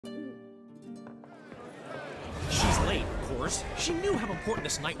course. She knew how important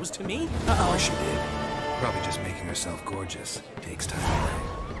this night was to me. Of course she did. Probably just making herself gorgeous. Takes time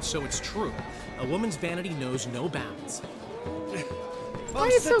away. So it's true. A woman's vanity knows no bounds. Why are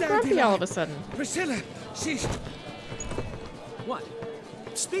you so grumpy all of a sudden? Priscilla, she's What?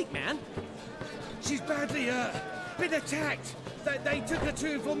 Speak, man. badly hurt. Been attacked. They took her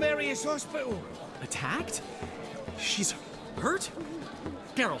to Vulmerius Hospital. Attacked? She's hurt?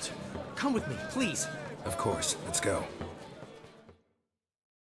 Geralt, come with me, please. Of course. Let's go.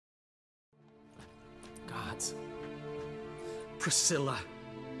 Gods. Priscilla.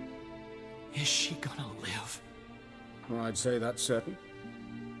 Is she gonna live? I'd say that's certain.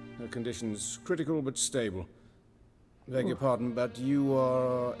 Her condition's critical but stable. Beg your pardon, but you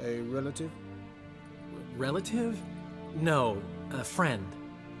are a relative? Relative? No, a friend.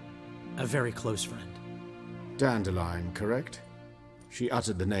 A very close friend. Dandelion, correct? She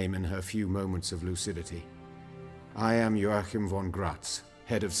uttered the name in her few moments of lucidity. I am Joachim von Gratz,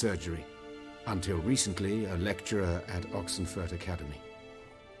 head of surgery. Until recently, a lecturer at Oxenfurt Academy.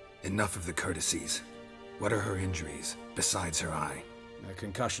 Enough of the courtesies. What are her injuries, besides her eye? A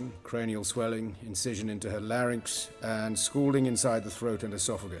concussion, cranial swelling, incision into her larynx, and scalding inside the throat and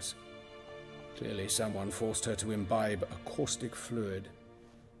esophagus. Clearly someone forced her to imbibe a caustic fluid.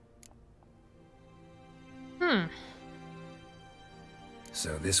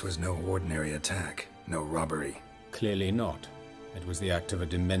 So this was no ordinary attack, no robbery. Clearly not. It was the act of a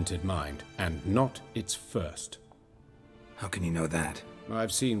demented mind, and not its first. How can you know that?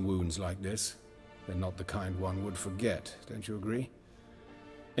 I've seen wounds like this. They're not the kind one would forget, don't you agree?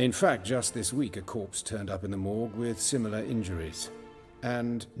 In fact, just this week a corpse turned up in the morgue with similar injuries.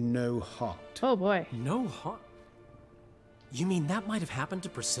 And no heart. Oh boy. No heart? You mean that might have happened to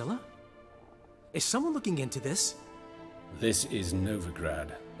Priscilla? Is someone looking into this? This is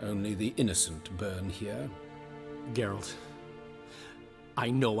Novigrad. Only the innocent burn here. Geralt, I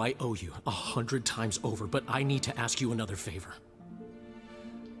know I owe you 100 times over, but I need to ask you another favor.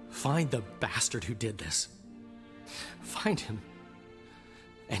 Find the bastard who did this. Find him.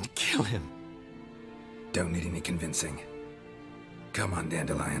 And kill him. Don't need any convincing. Come on,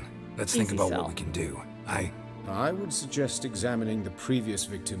 Dandelion. Let's think about what we can do. I would suggest examining the previous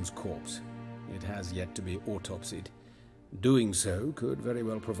victim's corpse. It has yet to be autopsied. Doing so could very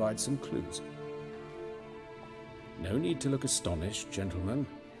well provide some clues. No need to look astonished, gentlemen.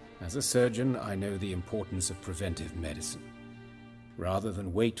 As a surgeon, I know the importance of preventive medicine. Rather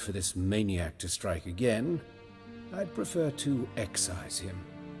than wait for this maniac to strike again, I'd prefer to excise him.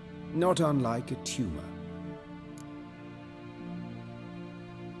 Not unlike a tumor.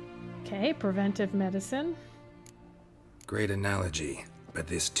 Okay, preventive medicine. Great analogy, but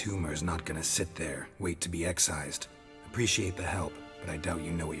this tumor's not gonna sit there, wait to be excised. Appreciate the help, but I doubt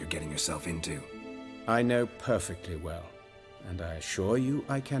you know what you're getting yourself into. I know perfectly well, and I assure you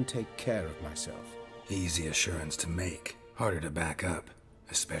I can take care of myself. Easy assurance to make, harder to back up,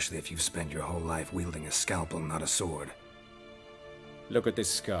 especially if you've spent your whole life wielding a scalpel, not a sword. Look at this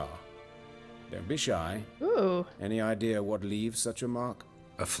scar. Don't be shy. Ooh. Any idea what leaves such a mark?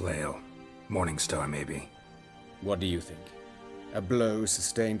 A flail. Morningstar, maybe. What do you think? A blow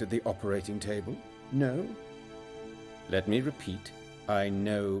sustained at the operating table? No? Let me repeat. I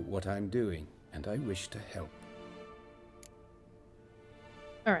know what I'm doing, and I wish to help.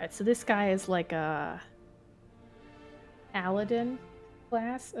 Alright, so this guy is like a paladin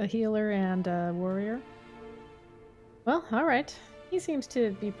class, a healer and a warrior. Well, alright. He seems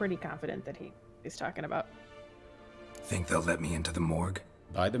to be pretty confident that he's talking about. Think they'll let me into the morgue?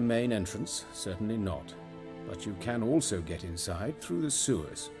 By the main entrance, certainly not. But you can also get inside through the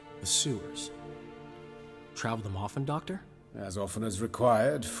sewers. The sewers? Travel them often, Doctor? As often as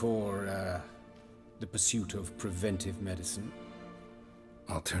required for, the pursuit of preventive medicine.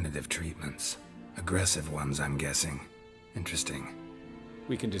 Alternative treatments. Aggressive ones, I'm guessing. Interesting.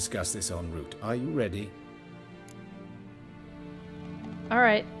 We can discuss this en route. Are you ready?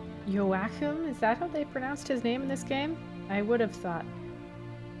 Alright, Joachim, is that how they pronounced his name in this game? I would have thought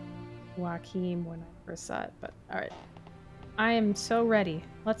Joachim when I first saw it, but alright. I am so ready.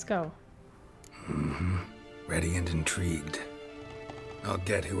 Let's go. Mm-hmm. Ready and intrigued. I'll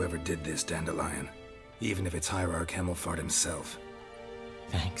get whoever did this, Dandelion. Even if it's Hierarch Hemmelfart himself.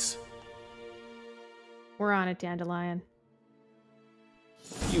 Thanks. We're on it, Dandelion.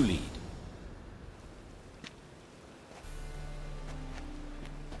 You lead.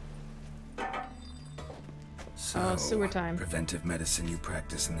 So, sewer time. Preventive medicine you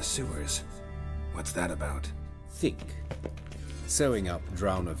practice in the sewers. What's that about? Think. Sewing up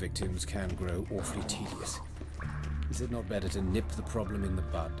drowner victims can grow awfully tedious. Is it not better to nip the problem in the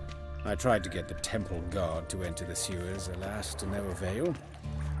bud? I tried to get the temple guard to enter the sewers, alas, to no avail.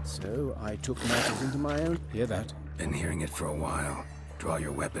 So I took matters into my own... Hear that? Been hearing it for a while. Draw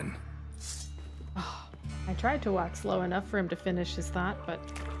your weapon. I tried to walk slow enough for him to finish his thought, but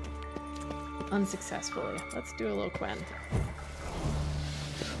unsuccessfully. Let's do a little Quen.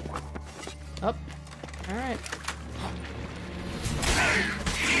 Up. All right.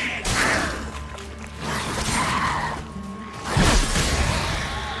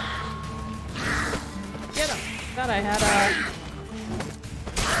 Get him. Thought I had a...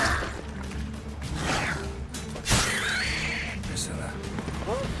 Priscilla,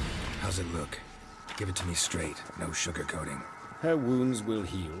 how's it look? Give it to me straight, no sugarcoating. Her wounds will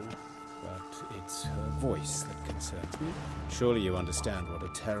heal, but it's her voice that concerns me. Surely you understand what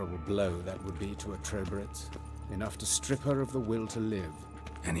a terrible blow that would be to a Trobritz. Enough to strip her of the will to live.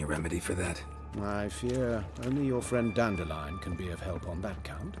 Any remedy for that? I fear only your friend Dandelion can be of help on that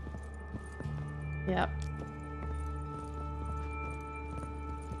count. Yep.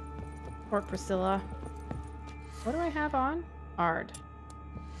 Poor Priscilla. What do I have on? Ard.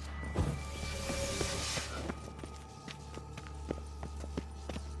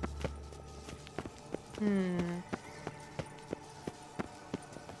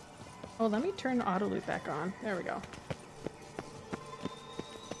 Oh, let me turn auto loop back on. There we go.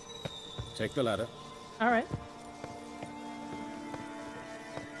 Take the ladder. All right.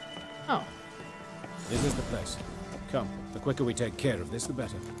 Oh, This is the place. Come, the quicker we take care of this, the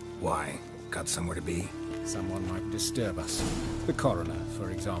better. Why? Got somewhere to be? Someone might disturb us. The coroner,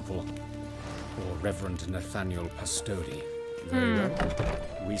 for example. Or Reverend Nathaniel Pastodi. Very well.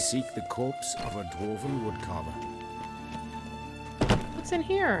 We seek the corpse of a dwarven woodcarver. what's in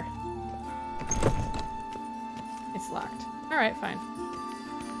here? It's locked. All right, fine.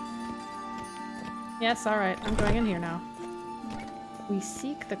 Yes, all right. I'm going in here now. We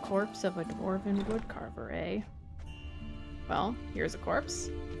seek the corpse of a dwarven woodcarver, eh? Well, here's a corpse.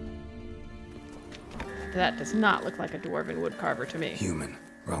 That does not look like a dwarven woodcarver to me. Human.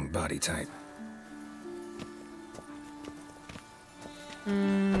 Wrong body type.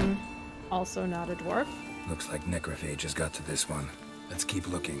 Also not a dwarf. Looks like necrophages got to this one. Let's keep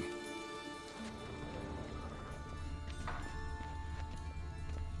looking.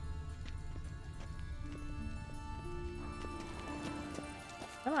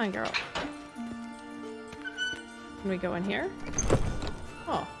 Come on, girl. Can we go in here?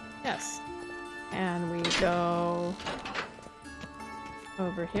 Oh, yes. And we go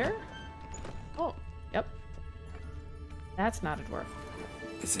over here. Oh, yep. That's not a dwarf.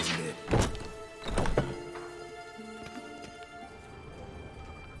 This isn't it.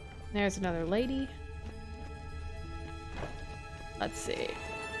 There's another lady. Let's see.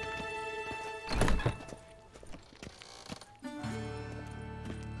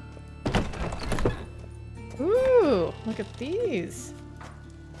 Ooh, look at these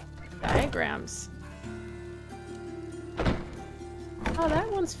diagrams. Oh,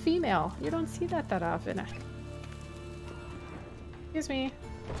 that one's female. You don't see that often. Excuse me.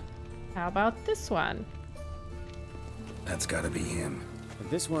 How about this one? That's gotta be him.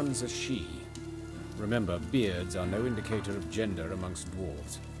 But this one's a she. Remember, beards are no indicator of gender amongst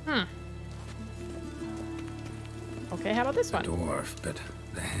dwarves. Okay, how about this A one? dwarf, but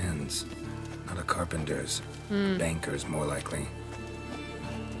the hands. Not a carpenter's. Banker's more likely.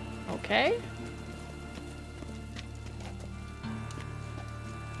 Okay.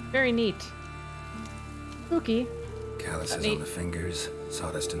 Very neat. Spooky. Calluses Neat. on the fingers,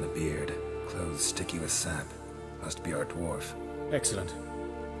 sawdust in the beard, clothes sticky with sap. Must be our dwarf. Excellent.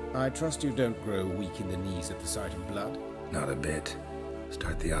 I trust you don't grow weak in the knees at the sight of blood. Not a bit.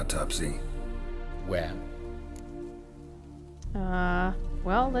 Start the autopsy. Where?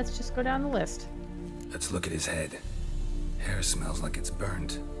 Well, let's just go down the list. Let's look at his head. Hair smells like it's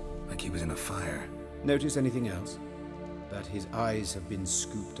burnt. Like he was in a fire. Notice anything else? That his eyes have been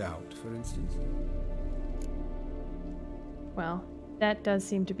scooped out, for instance? Well, that does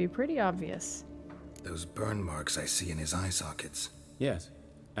seem to be pretty obvious. Those burn marks I see in his eye sockets. Yes.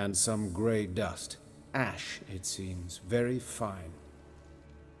 And some grey dust. Ash, it seems. Very fine.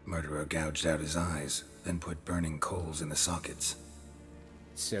 Murderer gouged out his eyes, then put burning coals in the sockets.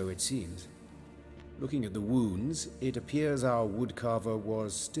 So it seems. Looking at the wounds, it appears our woodcarver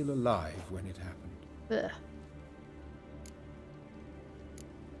was still alive when it happened. Ugh.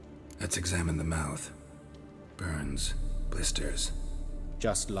 Let's examine the mouth. Burns, blisters.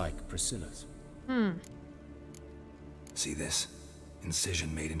 Just like Priscilla's. See this?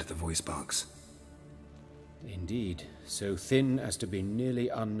 Incision made into the voice box. Indeed, so thin as to be nearly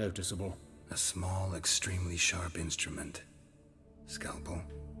unnoticeable. A small, extremely sharp instrument. Scalpel?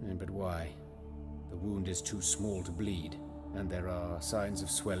 But why? The wound is too small to bleed, and there are signs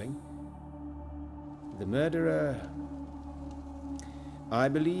of swelling. The murderer... I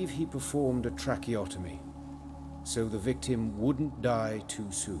believe he performed a tracheotomy, so the victim wouldn't die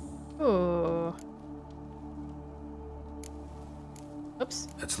too soon. Oh. Oops.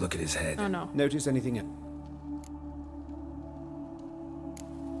 Let's look at his head. Oh no. Notice anything else?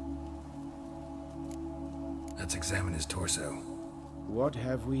 Let's examine his torso. What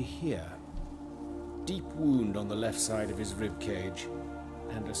have we here? Deep wound on the left side of his rib cage,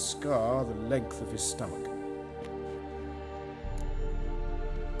 and a scar the length of his stomach.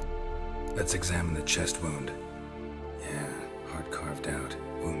 Let's examine the chest wound. Yeah, heart carved out,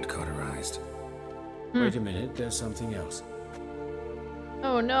 wound cauterized. Wait a minute, there's something else.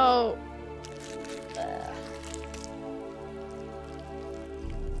 Oh no.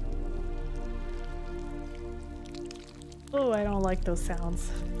 Oh, I don't like those sounds.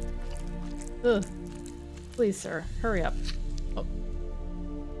 Ugh. Please, sir, hurry up. Oh.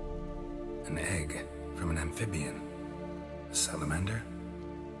 An egg from an amphibian. A salamander?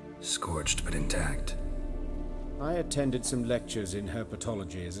 Scorched but intact. I attended some lectures in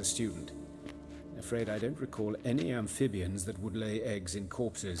herpetology as a student. Afraid I don't recall any amphibians that would lay eggs in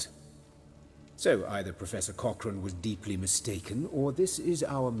corpses. So either Professor Cochrane was deeply mistaken, or this is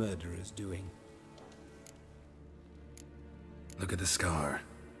our murderer's doing. Look at the scar.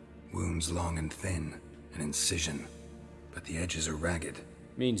 Wounds long and thin, an incision, but the edges are ragged.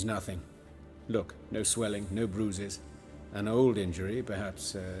 Means nothing. Look, no swelling, no bruises. An old injury,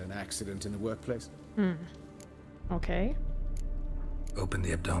 perhaps an accident in the workplace. Okay. Open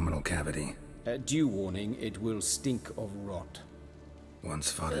the abdominal cavity. Due warning, it will stink of rot. Once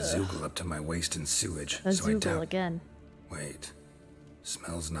fought a Zoogle up to my waist in sewage, A so I Zoogle doubt... again. Wait.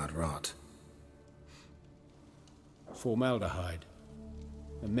 Smells not rot. Formaldehyde.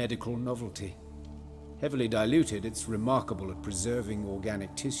 A medical novelty. Heavily diluted, it's remarkable at preserving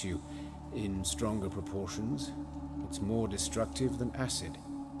organic tissue. In stronger proportions, it's more destructive than acid.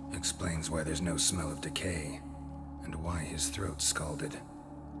 Explains why there's no smell of decay, and why his throat's scalded.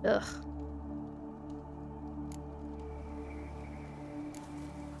 Ugh.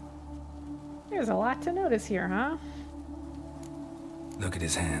 There's a lot to notice here, huh? Look at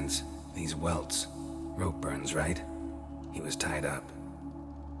his hands. These welts. Rope burns, right? He was tied up.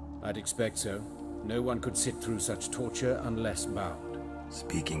 I'd expect so. No one could sit through such torture unless bound.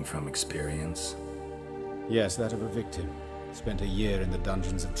 Speaking from experience. Yes, that of a victim. Spent a year in the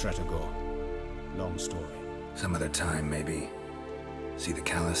dungeons of Tretogor. Long story. Some other time, maybe. See the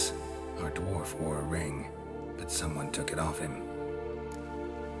callus? Our dwarf wore a ring, but someone took it off him.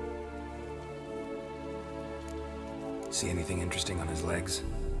 See anything interesting on his legs?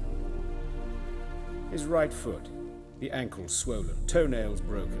 His right foot. The ankle swollen, toenails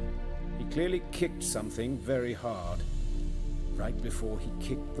broken. He clearly kicked something very hard. Right before he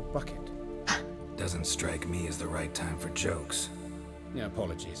kicked the bucket. Doesn't strike me as the right time for jokes.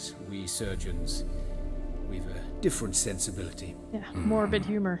 Apologies. We surgeons, we've a different sensibility. Yeah, morbid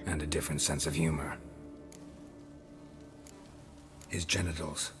humor. And a different sense of humor. His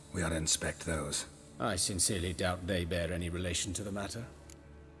genitals. We ought to inspect those. I sincerely doubt they bear any relation to the matter.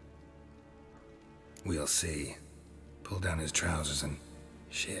 We'll see. Pull down his trousers and...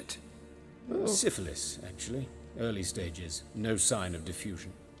 shit. Syphilis, actually. Early stages. No sign of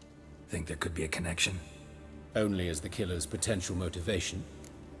diffusion. Think there could be a connection? Only as the killer's potential motivation.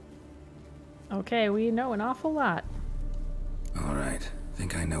 Okay, we know an awful lot. All right.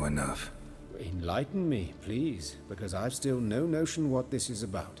 Think I know enough. Enlighten me, please, because I've still no notion what this is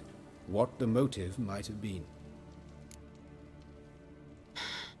about. What the motive might have been.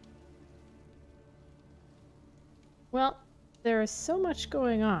 Well, there is so much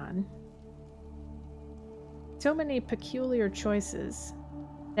going on. So many peculiar choices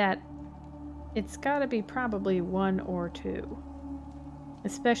that it's gotta be probably one or two.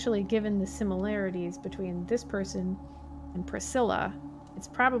 Especially given the similarities between this person and Priscilla. It's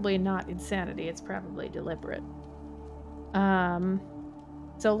probably not insanity, it's probably deliberate.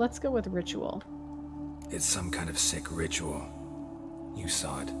 So let's go with ritual. It's some kind of sick ritual. You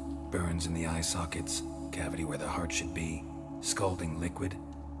saw it. Burns in the eye sockets, cavity where the heart should be, scalding liquid,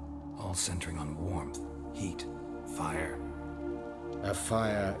 all centering on warmth, heat, fire. A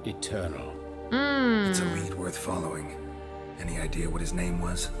fire eternal. It's a lead worth following. Any idea what his name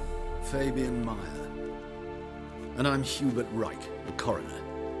was? Fabian Meyer. And I'm Hubert Reich, the coroner.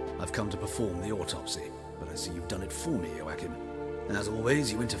 I've come to perform the autopsy, but I see you've done it for me, Joachim. As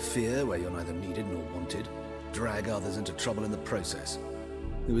always, you interfere where you're neither needed nor wanted, drag others into trouble in the process.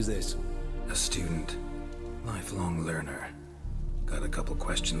 Who is this? A student. Lifelong learner. Got a couple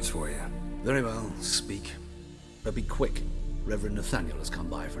questions for you. Very well, speak. But be quick. Reverend Nathaniel has come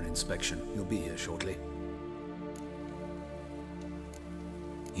by for an inspection. He'll be here shortly.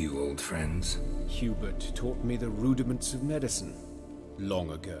 You old friends? Hubert taught me the rudiments of medicine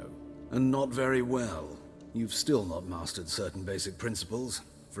long ago. And not very well. You've still not mastered certain basic principles.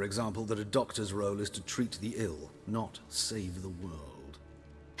 For example, that a doctor's role is to treat the ill, not save the world.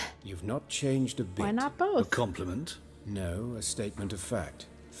 You've not changed a bit. Why not A both? compliment? No, a statement of fact.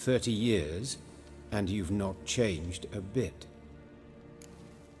 30 years, and you've not changed a bit.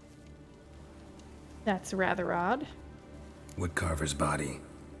 That's rather odd. Woodcarver's body.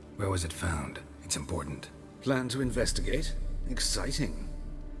 Where was it found? It's important. Plan to investigate? Exciting.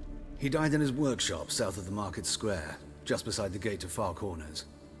 He died in his workshop south of the market square, just beside the gate to Far Corners.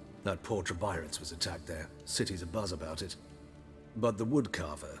 That poor Trebirates was attacked there. City's abuzz about it. But the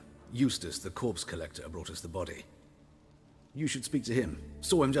woodcarver, Eustace the corpse collector, brought us the body. You should speak to him.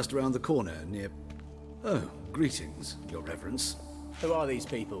 Saw him just around the corner near... Oh, greetings, Your Reverence. Who are these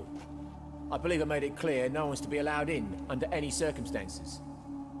people? I believe I made it clear no one's to be allowed in under any circumstances.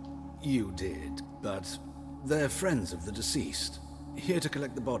 You did, but they're friends of the deceased. Here to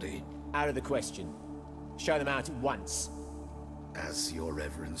collect the body. Out of the question. Show them out at once. As Your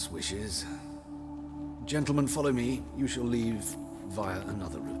Reverence wishes. Gentlemen, follow me. You shall leave via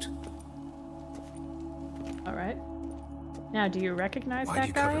another route. All right. Now, do you recognize Why'd that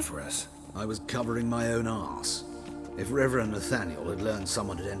you guy? cover for us? I was covering my own arse. If Reverend Nathaniel had learned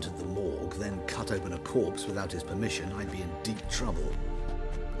someone had entered the morgue, then cut open a corpse without his permission, I'd be in deep trouble.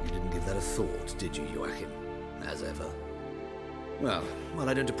 You didn't give that a thought, did you, Joachim? As ever. Well, while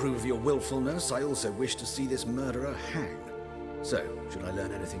I don't approve of your willfulness, I also wish to see this murderer hang. So, should I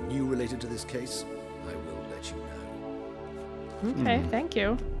learn anything new related to this case, I will let you know. Okay, thank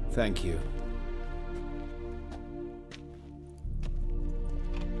you. Thank you.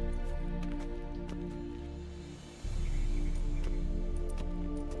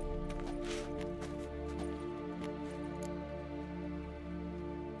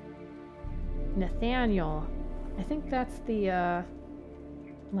 Nathaniel. I think that's the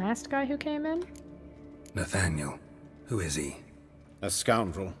last guy who came in. Nathaniel. Who is he? A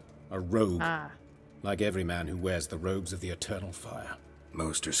scoundrel. A rogue. Ah. Like every man who wears the robes of the eternal fire.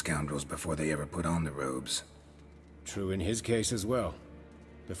 Most are scoundrels before they ever put on the robes. True in his case as well.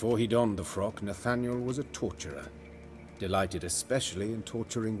 Before he donned the frock, Nathaniel was a torturer. Delighted especially in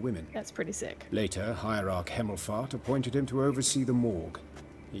torturing women. That's pretty sick. Later, Hierarch Hemmelfart appointed him to oversee the morgue.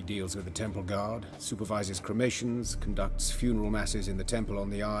 He deals with the temple guard, supervises cremations, conducts funeral masses in the temple on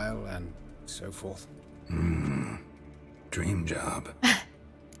the Isle, and so forth. Dream job.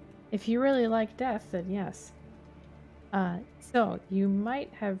 If you really like death, then yes. So, you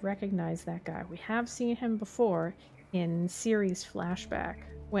might have recognized that guy. We have seen him before in Ciri's flashback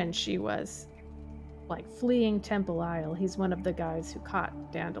when she was, like, fleeing Temple Isle. He's one of the guys who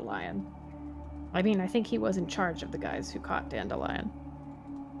caught Dandelion. I mean, I think he was in charge of the guys who caught Dandelion.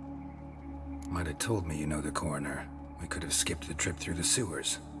 Might have told me you know the coroner. We could have skipped the trip through the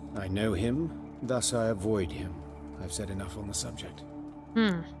sewers. I know him, thus I avoid him. I've said enough on the subject.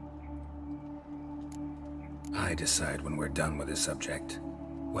 I decide when we're done with the subject.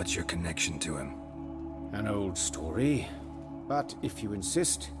 What's your connection to him? An old story, but if you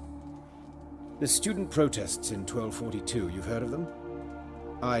insist. The student protests in 1242, you've heard of them?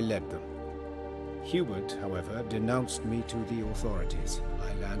 I led them. Hubert, however, denounced me to the authorities.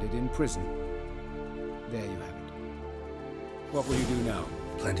 I landed in prison. There you have it. What will you do now?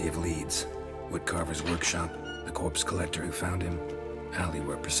 Plenty of leads. Woodcarver's workshop, the corpse collector who found him, alley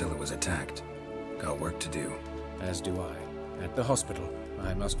where Priscilla was attacked. Got work to do. As do I. At the hospital.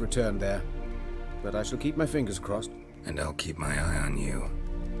 I must return there. But I shall keep my fingers crossed. And I'll keep my eye on you.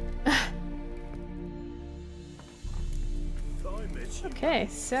 Okay,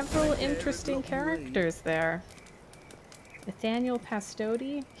 several interesting characters there. Nathaniel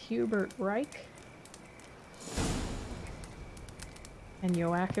Pastodi, Hubert Reich, and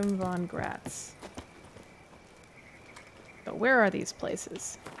Joachim von Gratz. So where are these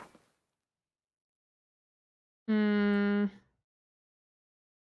places?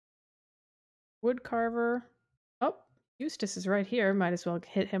 Woodcarver. Oh, Eustace is right here. Might as well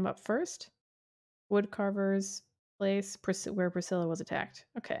hit him up first. Woodcarver's place where Priscilla was attacked.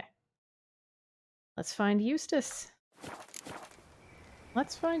 Okay. Let's find Eustace.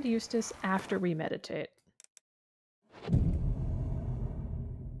 Let's find Eustace after we meditate.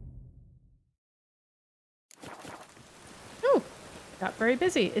 Oh, got very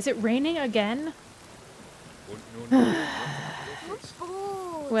busy. Is it raining again?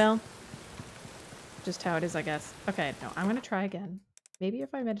 Well, just how it is, I guess. Okay, no, I'm gonna try again. Maybe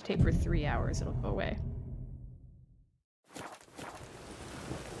if I meditate for 3 hours, it'll go away.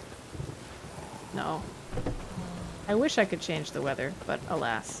 No. I wish I could change the weather, but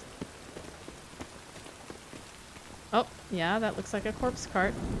alas. Oh, yeah, that looks like a corpse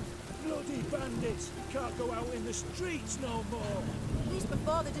cart. Bloody bandits! Can't go out in the streets no more! At least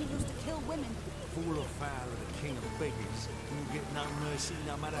before they didn't used to kill women. Full of fire of the king of beggars. You get no mercy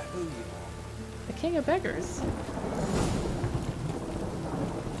no matter who you are. The king of beggars.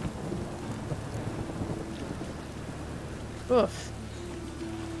 Oof.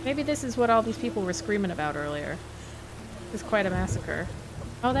 Maybe this is what all these people were screaming about earlier. This is quite a massacre.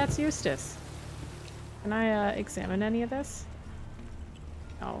 Oh, that's Eustace. Can I examine any of this?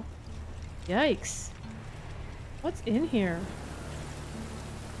 No. Yikes. What's in here?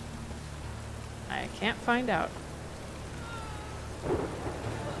 I can't find out.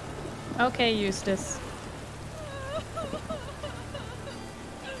 Okay, Eustace.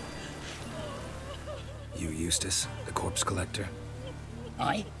 You Eustace, the corpse collector?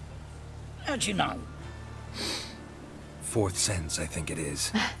 Aye? How'd you know? Fourth sense, I think it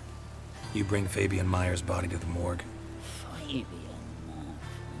is. You bring Fabian Meyer's body to the morgue? Fabian?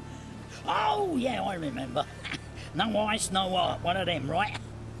 Oh, yeah, I remember. No eyes, no heart, one of them, right?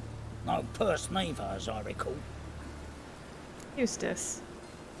 No purse neither, as I recall. Eustace.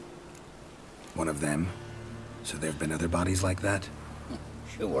 One of them? So there have been other bodies like that?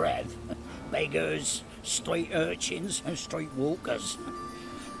 Sure have. Beggars, street urchins, and street walkers.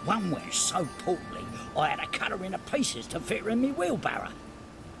 One went so portly, I had to cut her into pieces to fit her in me wheelbarrow.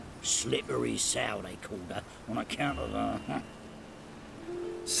 Slippery sow, they called her, on account of the...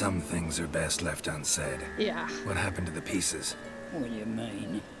 Some things are best left unsaid. Yeah. What happened to the pieces? What do you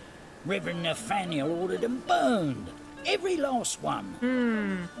mean? Reverend Nathaniel ordered them burned. Every last one.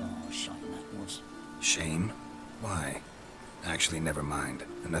 Oh, shame that was. Shame? Why? Actually, never mind.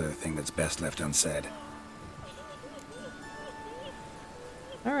 Another thing that's best left unsaid.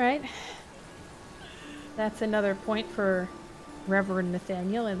 Alright. That's another point for Reverend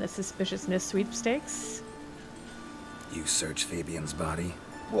Nathaniel in the suspiciousness sweepstakes. You searched Fabian's body?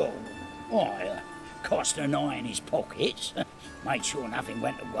 Well, I cast an eye in his pockets. Made sure nothing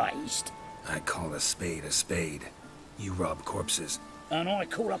went to waste. I call a spade a spade. You rob corpses. And I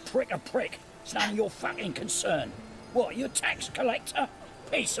call a prick a prick. It's none of your fucking concern. What, you tax collector?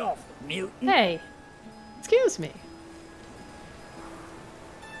 Piss off, mutant. Hey! Excuse me.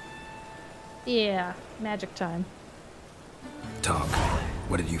 Yeah, magic time. Talk.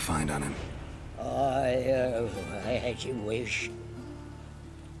 What did you find on him? As you wish.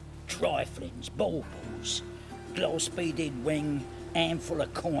 Triflings, baubles, gloss-beaded ring, handful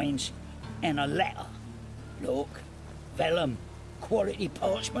of coins, and a letter. Look, vellum, quality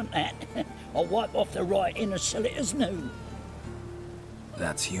parchment, that. I'll wipe off the writing and sell it as new.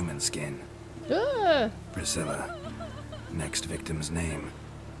 That's human skin. Priscilla. Next victim's name.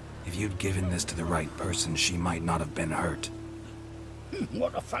 If you'd given this to the right person, she might not have been hurt.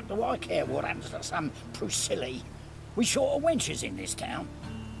 What the fuck do I care what happens to some Priscilla? We short of wenches in this town.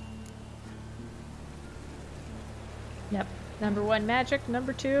 Yep. Number 1, magic.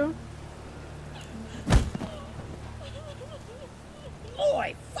 Number 2.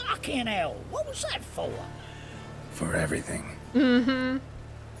 Oi, fucking hell! What was that for? For everything. Mm-hmm.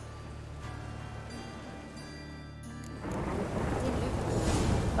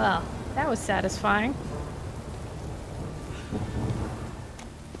 Well, that was satisfying.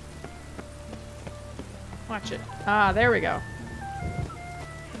 Watch it. Ah, there we go.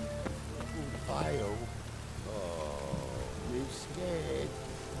 Bio. Oh, we're scared.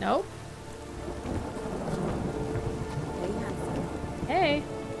 Nope. Hey.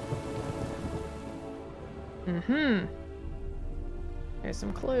 Mm-hmm. There's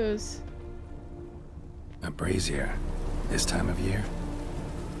some clues. A brazier. This time of year?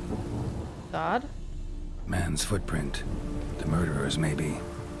 Odd. Man's footprint. The murderer's maybe.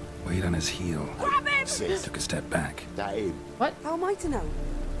 Weight on his heel. Grab him! Took a step back. Dave. What? How am I to know?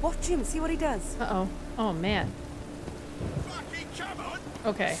 Watch him, see what he does. Uh-oh. Oh, man.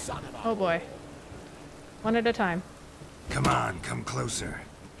 Okay. Oh, boy. One at a time. Come on, come closer.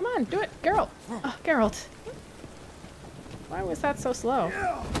 Come on, do it. Geralt. Oh, Geralt. Why was that so slow?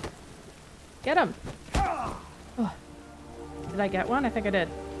 Get him. Oh. Did I get one? I think I did.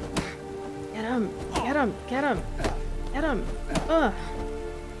 Get him. Get him. Get him. Get him. Ugh.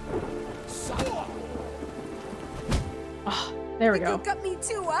 Oh, there we go. You got me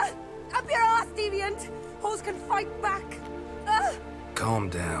too, huh? Up your ass, deviant! Hoes can fight back! Calm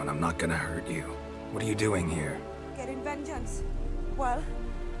down, I'm not gonna hurt you. What are you doing here? Getting vengeance. Well,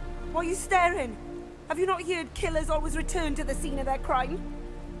 why are you staring? Have you not heard killers always return to the scene of their crime?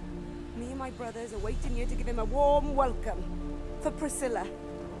 Me and my brothers are waiting here to give him a warm welcome. For Priscilla.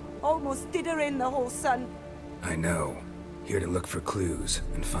 Almost did her in, the whole son. I know. Here to look for clues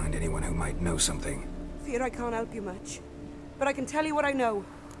and find anyone who might know something. Fear I can't help you much. But I can tell you what I know.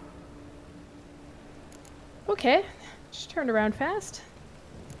 Okay. Just turned around fast.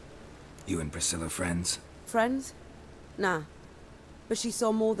 You and Priscilla friends? Friends? Nah. But she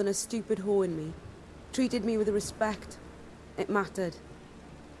saw more than a stupid whore in me. Treated me with respect. It mattered.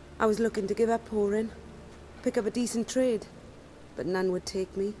 I was looking to give up whoring. Pick up a decent trade. But none would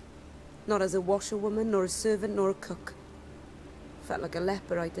take me. Not as a washerwoman, nor a servant, nor a cook. Felt like a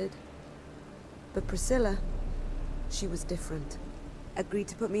leper, I did. But Priscilla, she was different. Agreed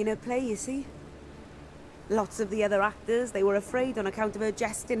to put me in her play, you see. Lots of the other actors, they were afraid on account of her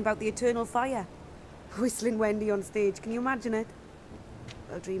jesting about the eternal fire. Whistling Wendy on stage, can you imagine it?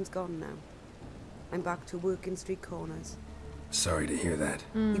 Well, dream's gone now. I'm back to working street corners. Sorry to hear that.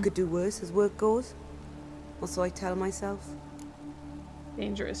 You could do worse as work goes. Or so I tell myself.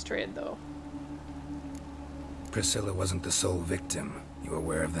 Dangerous trade, though. Priscilla wasn't the sole victim. You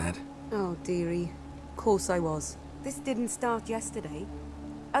aware of that? Oh, dearie. Course I was. This didn't start yesterday.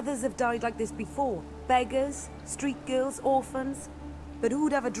 Others have died like this before. Beggars, street girls, orphans. But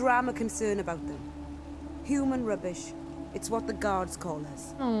who'd have a drama concern about them? Human rubbish. It's what the guards call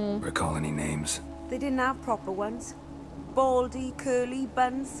us. Recall any names? They didn't have proper ones. Baldy, curly,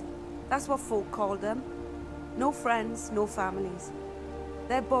 buns. That's what folk called them. No friends, no families.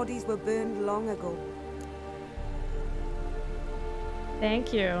 Their bodies were burned long ago.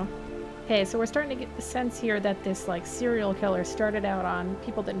 Thank you. Okay, so we're starting to get the sense here that this, like, serial killer started out on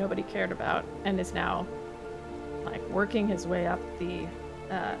people that nobody cared about and is now, like, working his way up the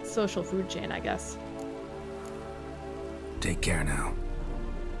social food chain, I guess. Take care now.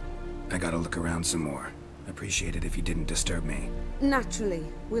 I gotta look around some more. Appreciate it if you didn't disturb me. Naturally.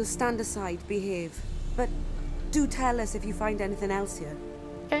 We'll stand aside, behave. But do tell us if you find anything else here.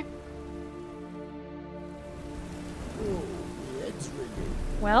 Okay. Oh, it's ringing.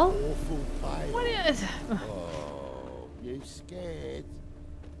 Well, Awful pain. what is... Oh, you scared?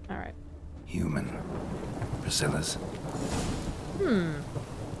 Alright. Human. Priscilla's.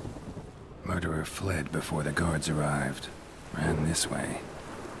 Murderer fled before the guards arrived. Ran this way.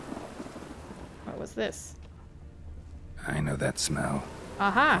 What was this? I know that smell.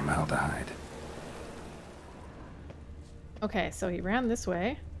 Aha! Formaldehyde. Okay, so he ran this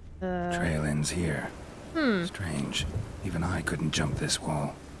way. Trail ends here. Strange. Even I couldn't jump this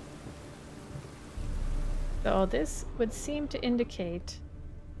wall. So this would seem to indicate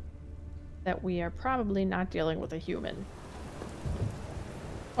that we are probably not dealing with a human.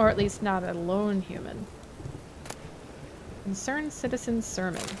 Or at least not a lone human. Concerned Citizen's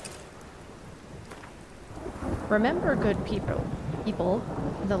Sermon. Remember, good people,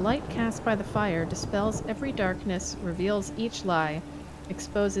 the light cast by the fire dispels every darkness, reveals each lie,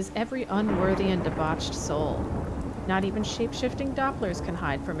 exposes every unworthy and debauched soul. Not even shape-shifting Dopplers can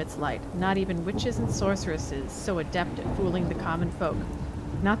hide from its light, not even witches and sorceresses so adept at fooling the common folk.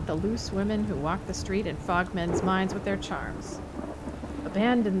 Not the loose women who walk the street and fog men's minds with their charms.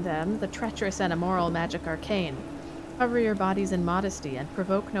 Abandon them, the treacherous and immoral magic arcane. Cover your bodies in modesty and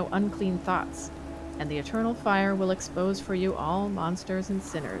provoke no unclean thoughts, and the eternal fire will expose for you all monsters and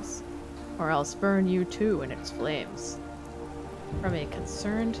sinners, or else burn you too in its flames. From a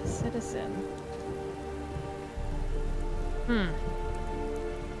concerned citizen.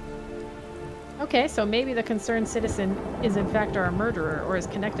 Okay, so maybe the concerned citizen is in fact our murderer, or is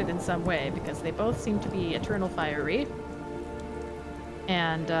connected in some way, because they both seem to be eternal fiery.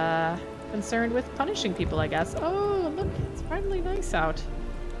 And, concerned with punishing people, I guess. Oh, look, it's finally nice out.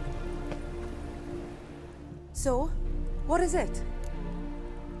 So, what is it?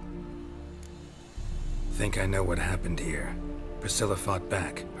 Think I know what happened here. Priscilla fought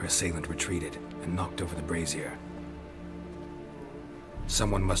back, her assailant retreated, and knocked over the brazier.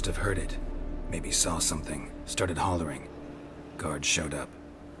 Someone must have heard it. Maybe saw something, started hollering. Guards showed up.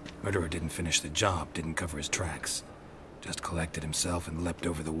 Murderer didn't finish the job, didn't cover his tracks. Just collected himself and leapt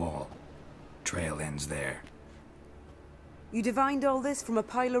over the wall. Trail ends there. You divined all this from a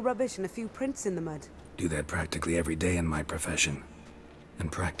pile of rubbish and a few prints in the mud. Do that practically every day in my profession.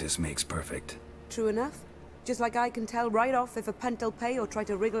 And practice makes perfect. True enough. Just like I can tell right off if a punt'll pay or try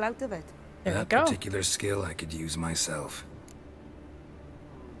to wriggle out of it. There we That go. particular skill I could use myself.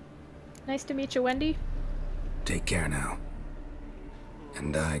 Nice to meet you, Wendy. Take care now.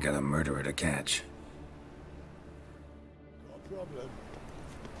 And I got a murderer to catch. No problem.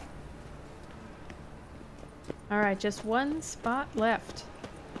 Alright, just one spot left.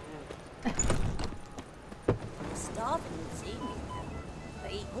 haven't seen you.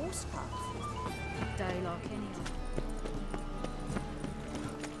 They eat horse pups. Day like any other.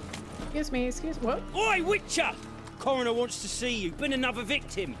 Excuse me, what? Oi, Witcher! Coroner wants to see you. Been another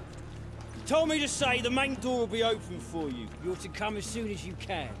victim. Told me to say the main door will be open for you. You're to come as soon as you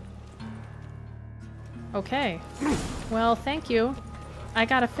can. Okay. Well, thank you. I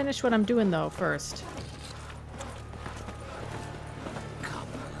gotta finish what I'm doing, though, first.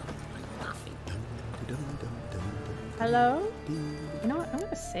 Hello? You know what? I'm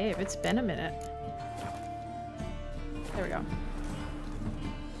gonna save. It's been a minute. There we go.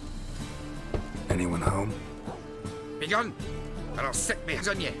 Anyone home? Begone, or I'll set my hands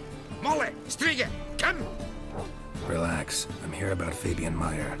on you. Molly, Striga, come! Relax. I'm here about Fabian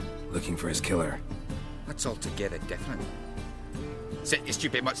Meyer, looking for his killer. That's altogether different. Sit, you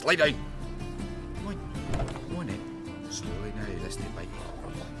stupid mutts, lie down. Come on in. Slowly now, listen to bite.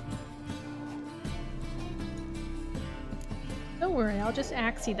 Don't worry, I'll just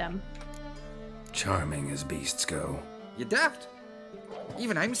axie them. Charming as beasts go. You daft?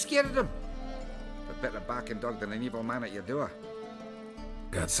 Even I'm scared of them. A better barking dog than an evil man at your door.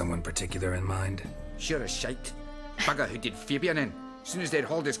 Got someone particular in mind? Sure as shite. Bugger who did Fabian in. As soon as they'd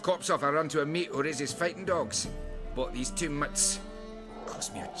hauled his corpse off, I ran to a mate who raises fighting dogs. Bought these 2 mutts.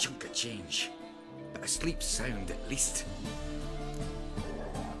 Cost me a chunk of change. But I sleep sound at least.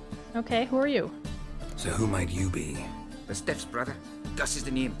 Okay, who are you? So who might you be? The Stiff's brother. Gus is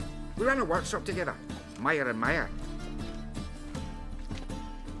the name. We ran a workshop together. Meyer and Meyer.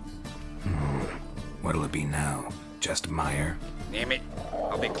 What'll it be now? Just Meyer? Name it.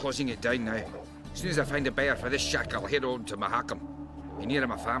 I'll be closing it down now. As soon as I find a buyer for this shack, I'll head on to Mahakam. Be near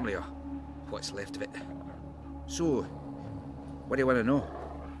my family, or what's left of it. So, what do you want to know?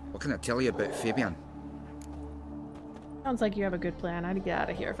 What can I tell you about Fabian? Sounds like you have a good plan. I'd get out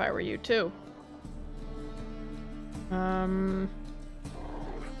of here if I were you, too.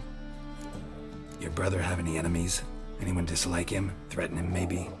 Your brother have any enemies? Anyone dislike him? Threaten him,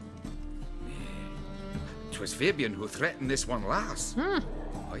 maybe? 'Twas Fabian who threatened this one last.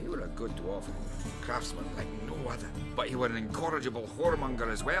 Oh, you were a good dwarf. Craftsman like no other. But you were an incorrigible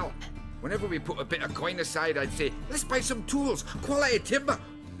whoremonger as well. Whenever we put a bit of coin aside, I'd say, let's buy some tools, quality timber.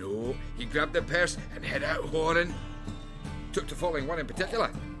 No, he grabbed the purse and head out whoring. Took to following one in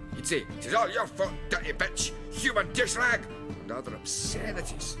particular. He'd say, "'Tis all your fault, dirty bitch, human dish rag," and other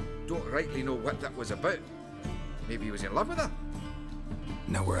obscenities. Don't rightly know what that was about. Maybe he was in love with her.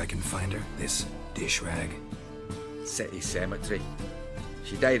 Know where I can find her? This dish rag? City cemetery.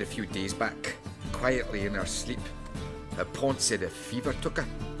 She died a few days back, quietly in her sleep. Her pont said a fever took her.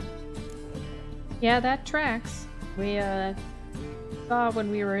 Yeah, that tracks. We saw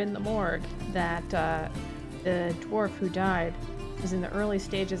when we were in the morgue that the dwarf who died was in the early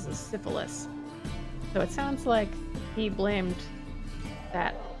stages of syphilis. So it sounds like he blamed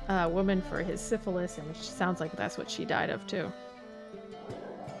that woman for his syphilis, and it sounds like that's what she died of too.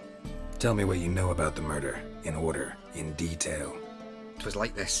 Tell me what you know about the murder, in order, in detail. 'Twas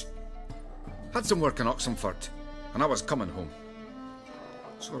like this. Had some work in Oxenford, and I was coming home.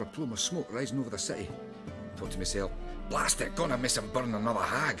 Saw a plume of smoke rising over the city. Thought to myself, blast it, gonna miss and burn another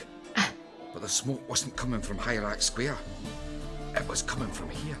hag. But the smoke wasn't coming from Hierarch Square. It was coming from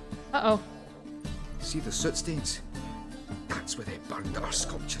here. Uh-oh. See the soot stains? That's where they burned our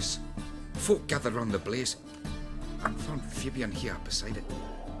sculptures. Folk gathered round the blaze, and found Fabian here beside it.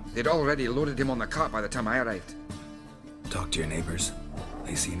 They'd already loaded him on the cart by the time I arrived. Talk to your neighbors.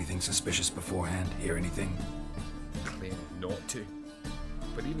 They see anything suspicious beforehand? Hear anything? Claim not to.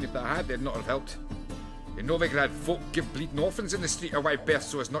 But even if they had, they'd not have helped. In Novigrad, folk give bleeding orphans in the street a wide berth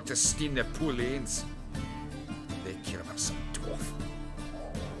so as not to stain their poor lanes. They care about some dwarf.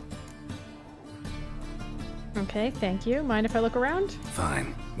 Okay, thank you. Mind if I look around?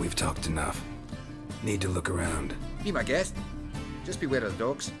 Fine. We've talked enough. Need to look around. Be my guest. Just beware of the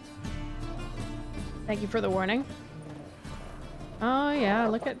dogs. Thank you for the warning. Oh yeah,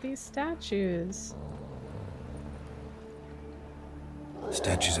 look at these statues.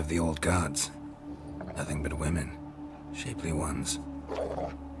 Statues of the old gods. Nothing but women. Shapely ones.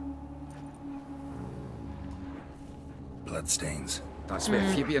 Bloodstains. That's where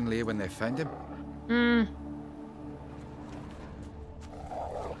Fabian lay when they found him.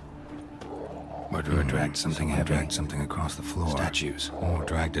 Murderer dragged something heavy. Dragged something across the floor. Statues. Or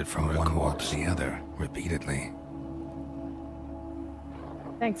dragged it from one wall to the other, repeatedly.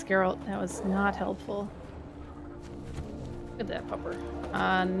 Thanks, Geralt. That was not helpful. Look at that pupper.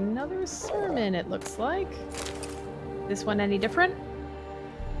 Another sermon, it looks like. This one any different?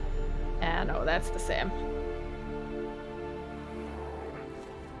 Ah, no, that's the same.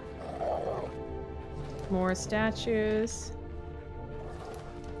 More statues.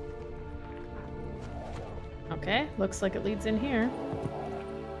 Okay, looks like it leads in here.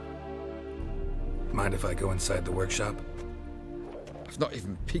 Mind if I go inside the workshop? I've not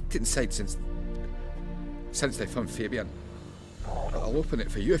even peeked inside since they found Fabian. I'll open it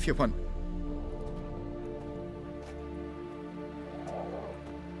for you if you want.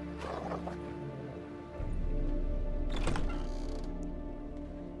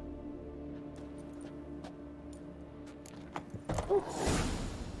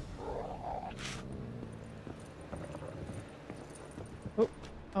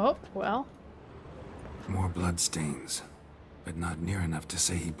 Oh, well. More blood stains, but not near enough to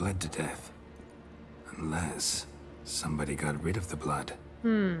say he bled to death. Unless somebody got rid of the blood.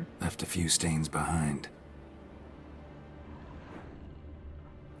 Left a few stains behind.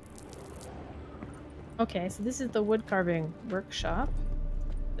 Okay, so this is the wood carving workshop.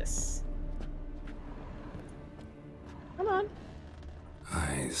 This. Come on.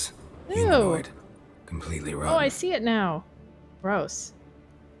 Eyes. Ew. Humanoid. Completely rotten. Oh, I see it now. Gross.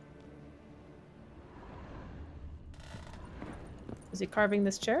 Is he carving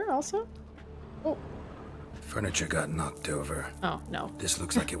this chair also? Oh. Furniture got knocked over. Oh, no. This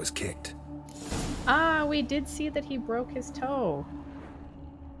looks like it was kicked. Ah, we did see that he broke his toe.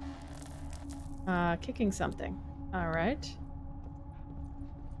 Kicking something. Alright.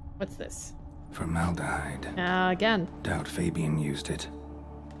 What's this? Formaldehyde. Again. Doubt Fabian used it.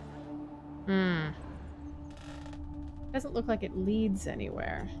 Doesn't look like it leads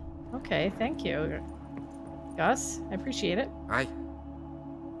anywhere. Okay, thank you, Gus. I appreciate it. Aye.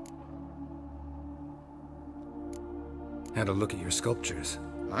 Had a look at your sculptures.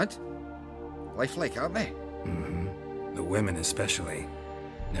 Lad? Lifelike, aren't they? Mm-hmm. The women especially.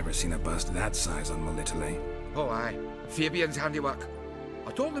 Never seen a bust that size on Melitele. Oh, aye. Fabian's handiwork.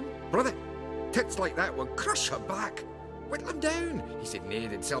 I told him, brother, tits like that will crush her back. Whittle him down. He said, nay,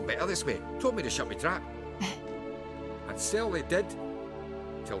 they'd sell better this way. Told me to shut my trap. And sell they did.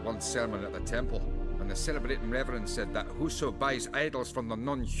 Till one sermon at the temple, and the celebrating reverend said that whoso buys idols from the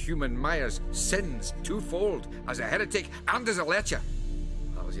non-human Myers sins twofold, as a heretic and as a lecher.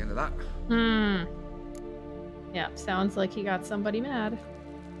 That was the end of that. Yeah, sounds like he got somebody mad.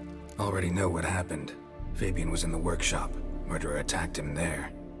 Already know what happened. Fabian was in the workshop. Murderer attacked him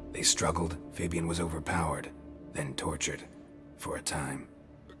there. They struggled. Fabian was overpowered, then tortured. For a time.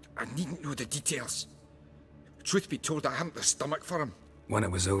 I needn't know the details. Truth be told, I hadn't the stomach for him. When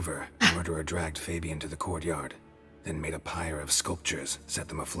it was over, the murderer dragged Fabian to the courtyard, then made a pyre of sculptures, set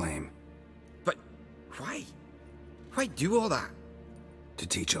them aflame. But why? Why do all that? To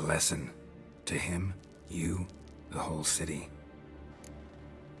teach a lesson. To him, you, the whole city.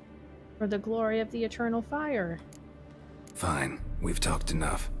 For the glory of the eternal fire. Fine, we've talked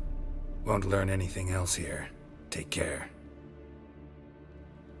enough. Won't learn anything else here. Take care.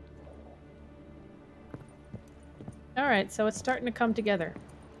 Alright, so it's starting to come together.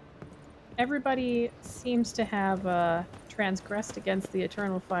 Everybody seems to have transgressed against the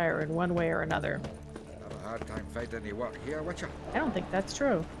eternal fire in one way or another. Have a hard time finding any work here, Witcher. I don't think that's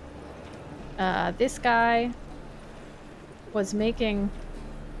true. This guy was making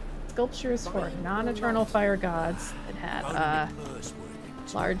sculptures for non-eternal fire gods that had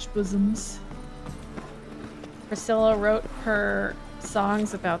large bosoms. Priscilla wrote her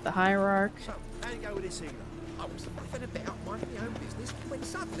songs about the hierarch.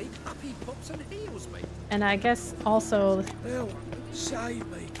 And I guess also...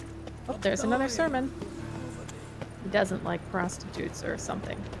 Oh, there's another sermon. He doesn't like prostitutes or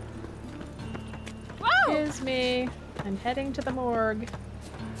something. Whoa! Excuse me. I'm heading to the morgue.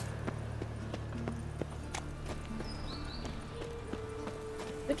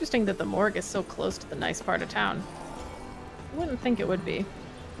 Interesting that the morgue is so close to the nice part of town. I wouldn't think it would be.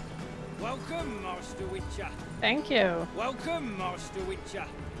 Welcome, Master Witcher. Thank you. Welcome, Master Witcher.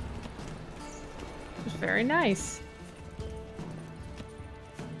 It was very nice.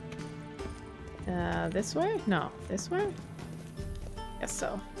 This way? No, this way? Guess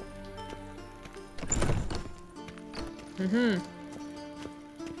so. You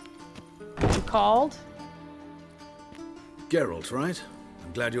called? Geralt, right?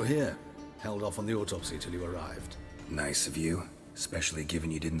 I'm glad you're here. Held off on the autopsy till you arrived. Nice of you, especially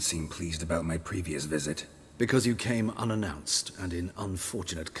given you didn't seem pleased about my previous visit. Because you came unannounced and in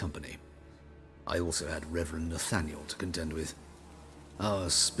unfortunate company. I also had Reverend Nathaniel to contend with.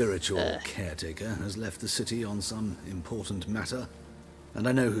 Our spiritual caretaker has left the city on some important matter, and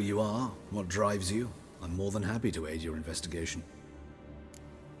I know who you are, what drives you. I'm more than happy to aid your investigation.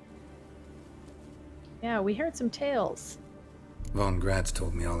 Yeah, we heard some tales. Von Gratz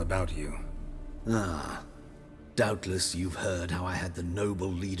told me all about you. Ah, doubtless you've heard how I had the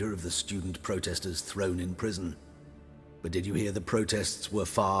noble leader of the student protesters thrown in prison. But did you hear the protests were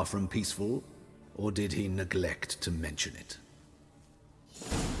far from peaceful, or did he neglect to mention it?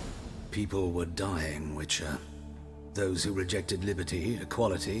 People were dying, Witcher. Those who rejected liberty,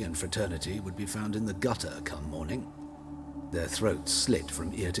 equality, and fraternity would be found in the gutter come morning. Their throats slit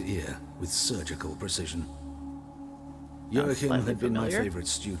from ear to ear with surgical precision. Joachim had been my favorite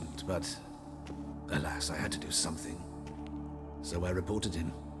student, but alas, I had to do something. So I reported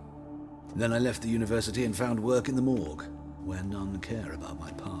him. Then I left the university and found work in the morgue, where none care about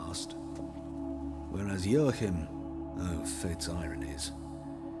my past. Whereas Joachim, oh, fate's ironies.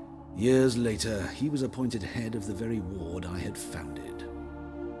 Years later, he was appointed head of the very ward I had founded.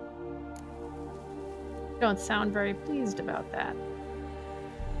 Don't sound very pleased about that.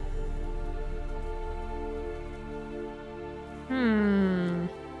 I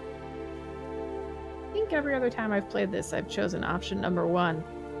think every other time I've played this, I've chosen option number 1.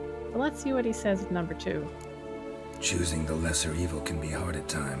 But let's see what he says with number 2. Choosing the lesser evil can be hard at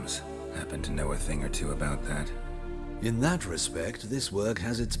times. Happen to know a thing or two about that. In that respect, this work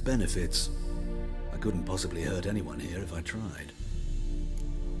has its benefits. I couldn't possibly hurt anyone here if I tried.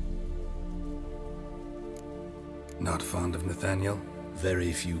 Not fond of Nathaniel?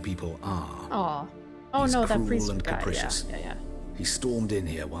 Very few people are. Aw. Oh He's no, that cruel priest and guy. capricious. Yeah. He stormed in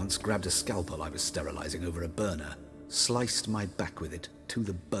here once, grabbed a scalpel I was sterilizing over a burner, sliced my back with it to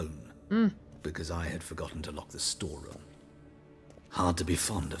the bone, because I had forgotten to lock the storeroom. Hard to be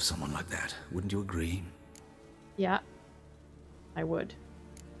fond of someone like that, wouldn't you agree? Yeah, I would.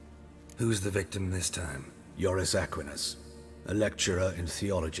 Who's the victim this time? Joris Aquinas, a lecturer in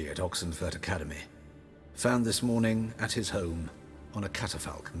theology at Oxenfurt Academy. Found this morning at his home on a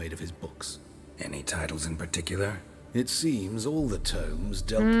catafalque made of his books. Any titles in particular? It seems all the tomes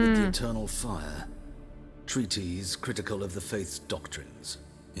dealt with the eternal fire. Treatises critical of the faith's doctrines.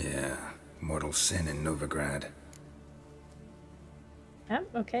 Yeah, mortal sin in Novigrad.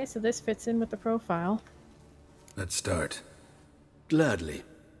 Yep, okay, so this fits in with the profile. Let's start. Gladly.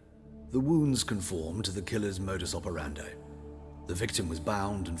 The wounds conform to the killer's modus operandi. The victim was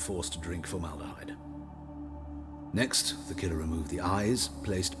bound and forced to drink formaldehyde. Next, the killer removed the eyes,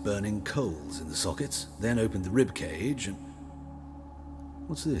 placed burning coals in the sockets, then opened the rib cage and...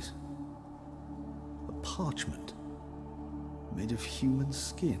 What's this? A parchment. Made of human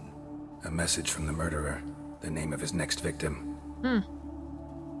skin. A message from the murderer. The name of his next victim.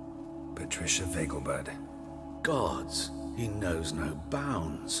 Patricia Vegelbud. Gods, he knows no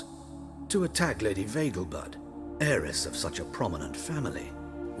bounds. To attack Lady Vegelbud, heiress of such a prominent family.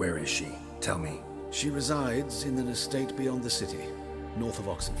 Where is she? Tell me. She resides in an estate beyond the city, north of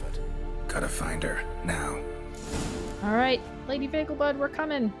Oxenfurt. Gotta find her, now. Alright, Lady Vegelbud, we're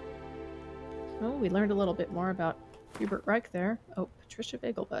coming. Oh, we learned a little bit more about Hubert Reich there. Oh, Patricia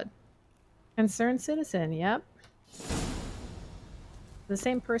Vegelbud. Concerned citizen, yep. The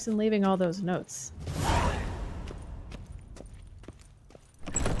same person leaving all those notes.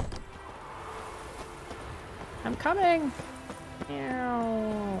 I'm coming!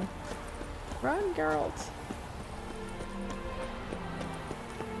 Meow. Run, Geralt.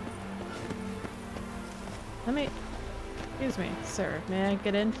 Excuse me, sir. May I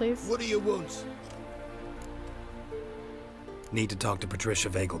get in, please? What do you want? Need to talk to Patricia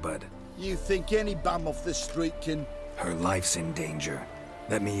Vegelbud. You think any bum off the street can... Her life's in danger.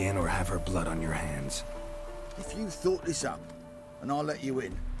 Let me in or have her blood on your hands. If you thought this up, and I'll let you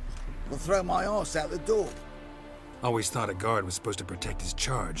in, I'll throw my arse out the door. Always thought a guard was supposed to protect his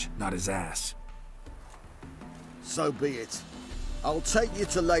charge, not his ass. So be it. I'll take you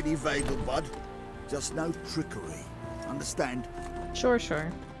to Lady Vegelbud. Just no trickery. Understand? Sure.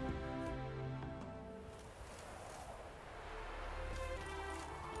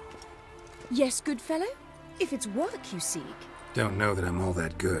 Yes, good fellow? If it's work you seek. Don't know that I'm all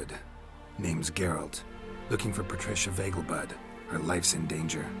that good. Name's Geralt. Looking for Patricia Vegelbud. Her life's in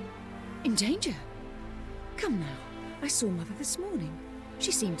danger. In danger? Come now. I saw Mother this morning.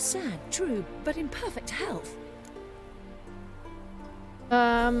 She seemed sad, true, but in perfect health.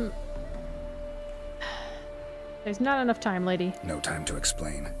 There's not enough time, lady. No time to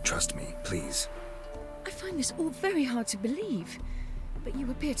explain. Trust me, please. I find this all very hard to believe, but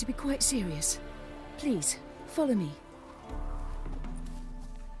you appear to be quite serious. Please, follow me.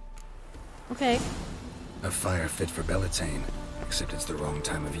 Okay. A fire fit for Bellatane, except it's the wrong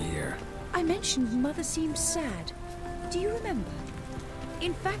time of year. I mentioned Mother seemed sad. Do you remember?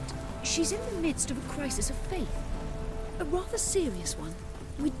 In fact, she's in the midst of a crisis of faith. A rather serious one.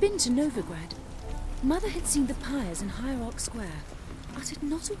 We'd been to Novigrad. Mother had seen the pyres in Hierarch Square. uttered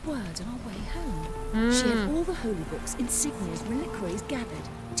not a word on our way home. She had all the holy books, insignias, reliquaries gathered,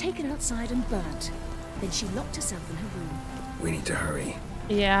 taken outside and burnt. Then she locked herself in her room. We need to hurry.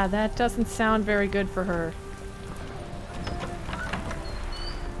 Yeah, that doesn't sound very good for her.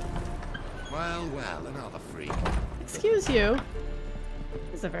 Well, well, another freak. Excuse you.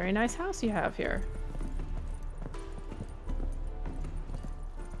 It's a very nice house you have here.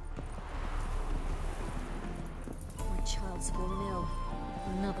 My child's fallen ill.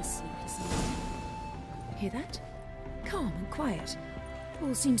 Another sleepless night. Hear that? Calm and quiet.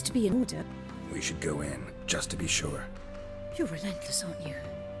 All seems to be in order. We should go in, just to be sure. You're relentless, aren't you?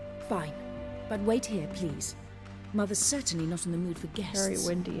 Fine. But wait here, please. Mother's certainly not in the mood for guests. Very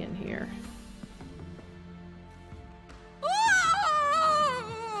windy in here.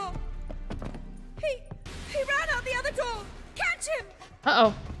 Oh! He ran out the other door! Catch him!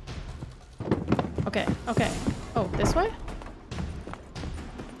 Uh-oh. Okay, okay. Oh, this way?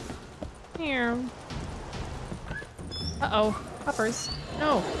 Here. Uh-oh. Puppers.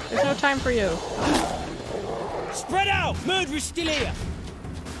 No, there's no time for you. Spread out! Murderer's still here!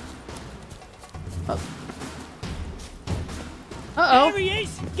 Oh. Uh-oh. There he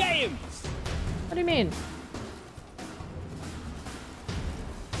is! Get him! What do you mean?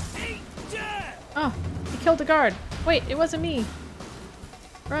 Oh, he killed the guard. Wait, it wasn't me.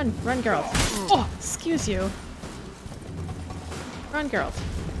 Run, run, Geralt. Oh, excuse you. Run, Geralt.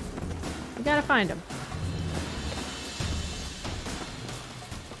 We gotta find him.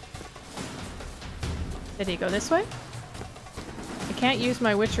 Did he go this way? I can't use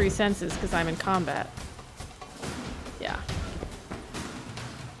my witchery senses because I'm in combat. Yeah.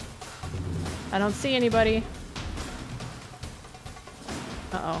 I don't see anybody.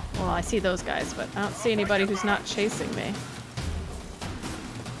 Uh-oh. Well, I see those guys, but I don't see anybody who's not chasing me.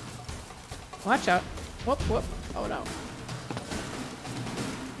 Watch out. Whoop, whoop. Oh, no.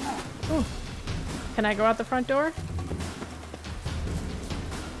 Ooh. Can I go out the front door?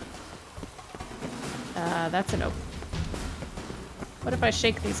 That's a nope. What if I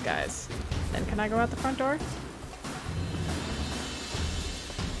shake these guys? Then can I go out the front door?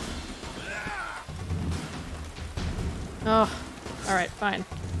 Oh, alright, fine.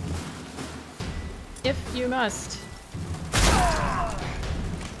 If you must.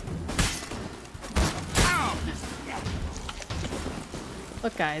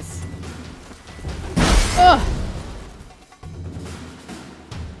 Look, guys. Ugh!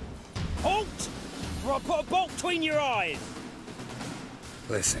 Halt! Or I'll put a bolt between your eyes!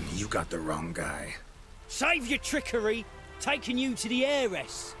 Listen, you got the wrong guy. Save your trickery, taking you to the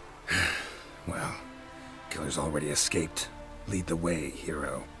heiress. Well, killer's already escaped. Lead the way,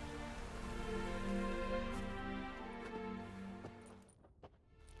 hero.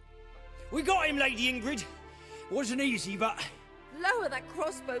 We got him, Lady Ingrid. Wasn't easy, but... Lower that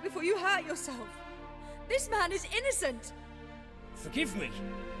crossbow before you hurt yourself. This man is innocent. Forgive me.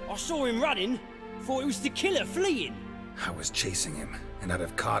 I saw him running. Thought it was the killer fleeing. I was chasing him, and I'd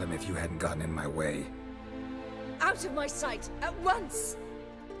have caught him if you hadn't gotten in my way. Out of my sight, at once!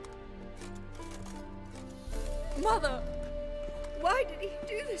 Mother! Why did he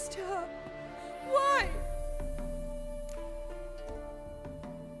do this to her? Why?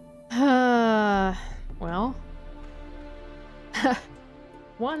 Well.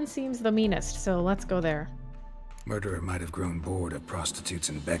 One seems the meanest, so let's go there. Murderer might have grown bored of prostitutes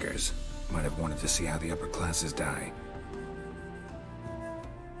and beggars. Might have wanted to see how the upper classes die.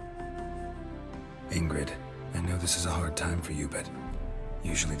 Ingrid, I know this is a hard time for you, but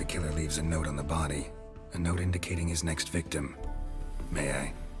usually the killer leaves a note on the body. A note indicating his next victim. May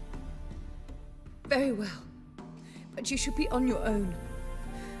I? Very well. But you should be on your own.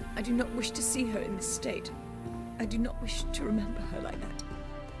 I do not wish to see her in this state. I do not wish to remember her like that.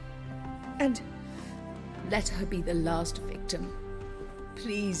 And let her be the last victim.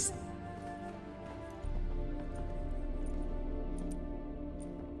 Please.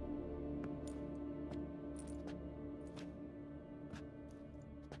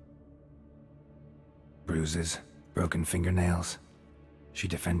 Bruises, broken fingernails. She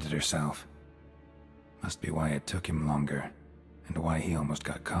defended herself. Must be why it took him longer, and why he almost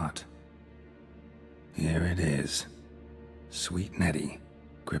got caught. Here it is. Sweet Nettie,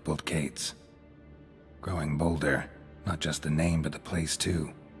 crippled Kate's. Growing bolder, not just the name but the place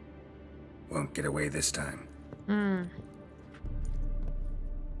too. Won't get away this time.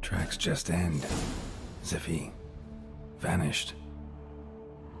 Tracks just end, as if he vanished.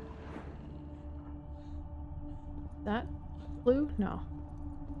 That blue? No.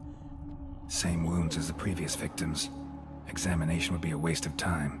 Same wounds as the previous victims. Examination would be a waste of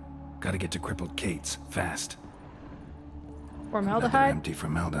time. Gotta get to crippled Kate's, fast. Formaldehyde? Another empty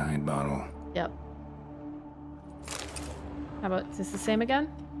formaldehyde bottle. Yep. How about, is this the same again?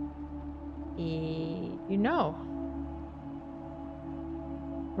 You know.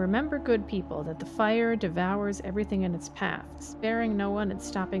 Remember, good people, that the fire devours everything in its path, sparing no one and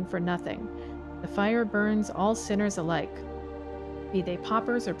stopping for nothing. The fire burns all sinners alike, be they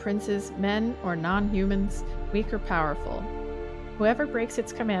paupers or princes, men or non-humans, weak or powerful. Whoever breaks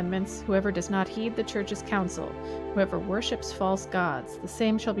its commandments, whoever does not heed the church's counsel, whoever worships false gods, the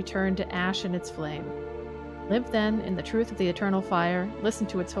same shall be turned to ash in its flame. Live then in the truth of the eternal fire, listen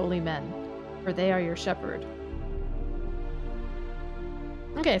to its holy men, for they are your shepherd.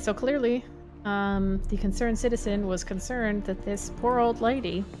 Okay, so clearly, the concerned citizen was concerned that this poor old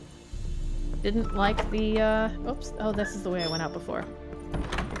lady didn't like the, oops, oh, this is the way I went out before.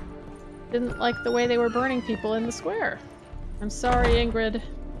 Didn't like the way they were burning people in the square. I'm sorry, Ingrid.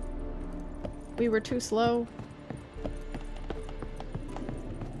 We were too slow.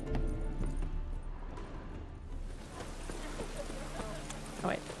 Oh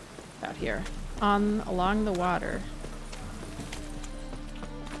wait, out here. Along the water.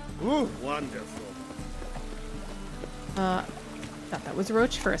 Ooh, wonderful. Thought that was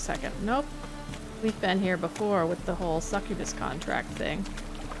Roach for a second. Nope. We've been here before with the whole succubus contract thing.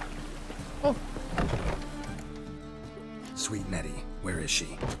 Oh. Sweet Nettie, where is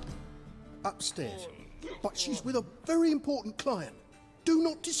she? Upstairs. But she's with a very important client. Do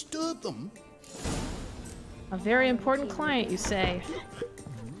not disturb them. A very important client, you say?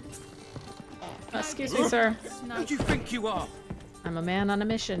 Excuse me, sir. Who do you think you are? I'm a man on a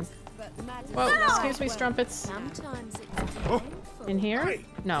mission. Whoa, excuse me, strumpets. Oh. In here?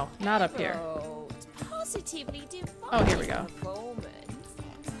 No, not up here. Positively divine. Oh, here we go.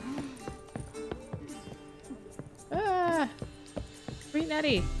 Sweet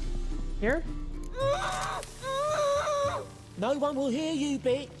Nettie. Here? No one will hear you,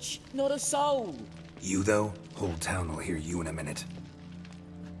 bitch. Not a soul. You, though? Whole town will hear you in a minute.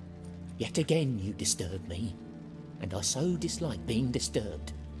 Yet again you disturb me, and I so dislike being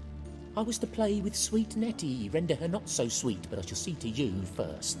disturbed. I was to play with sweet Nettie, render her not so sweet, but I shall see to you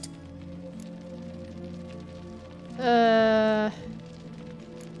first.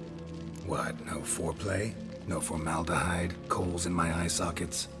 What, no foreplay? No formaldehyde? Coals in my eye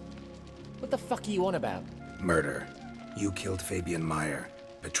sockets? What the fuck are you on about? Murder. You killed Fabian Meyer,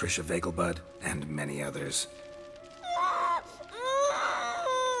 Patricia Vegelbud, and many others.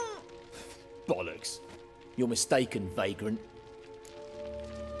 Bollocks. You're mistaken, vagrant.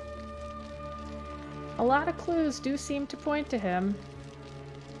 A lot of clues do seem to point to him.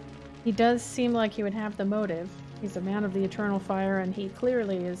 He does seem like he would have the motive. He's a man of the eternal fire, and he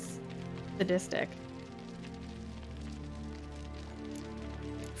clearly is sadistic.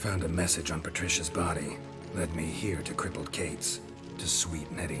 Found a message on Patricia's body. Led me here to crippled Kate's. To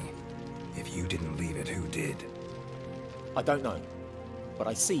sweet Nettie. If you didn't leave it, who did? I don't know, but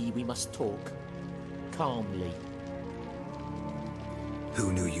I see we must talk. Calmly.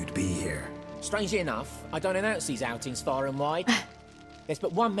 Who knew you'd be here? Strangely enough, I don't announce these outings far and wide. There's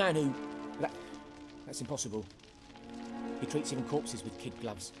but one man who... That's impossible. He treats even corpses with kid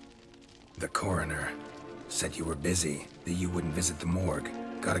gloves. The coroner. Said you were busy, that you wouldn't visit the morgue.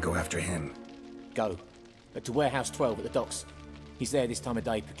 Gotta go after him. Go. But to Warehouse 12 at the docks. He's there this time of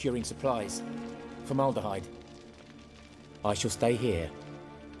day procuring supplies. Formaldehyde. I shall stay here.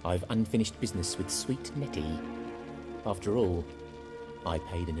 I've unfinished business with sweet Nettie. After all, I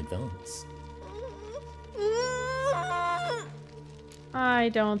paid in advance. I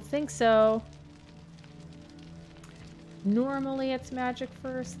don't think so. Normally it's magic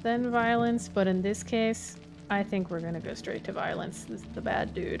first, then violence, but in this case, I think we're gonna go straight to violence. This is the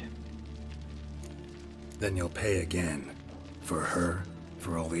bad dude. Then you'll pay again. For her,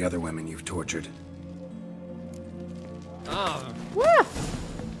 for all the other women you've tortured. Oh. Woo!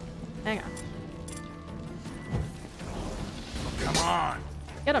 Hang on. Come on.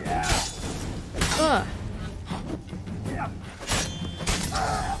 Get him. Yeah. Ugh.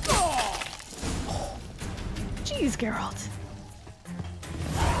 Jeez, Geralt.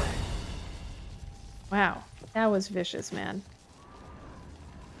 Wow, that was vicious, man.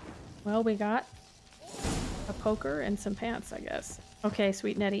 Well, we got a poker and some pants, I guess. Okay,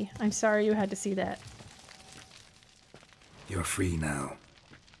 sweet Nettie, I'm sorry you had to see that. You're free now.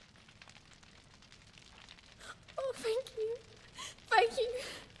 Oh, thank you. Thank you.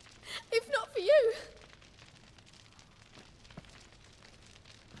 If not for you.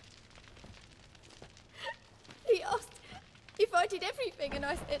 He asked if I did everything, and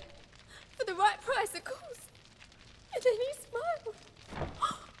I said, for the right price, of course. And then he smiled.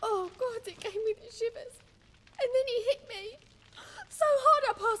 Oh, God, it gave me the shivers. And then he hit me. So hard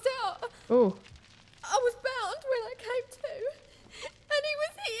I passed out. Ooh. I was bound when I came to. And he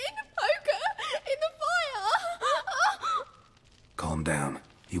was hitting the poker in the fire. Calm down.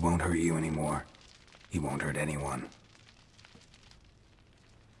 He won't hurt you anymore. He won't hurt anyone.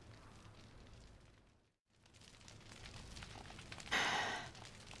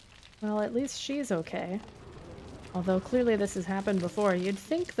 Well, at least she's okay. Although clearly this has happened before. You'd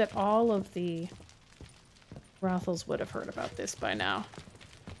think that all of the brothels would have heard about this by now.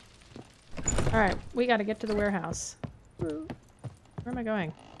 Alright, we gotta get to the warehouse. Where am I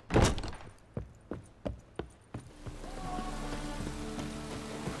going?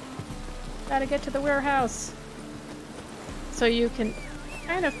 Gotta get to the warehouse. So you can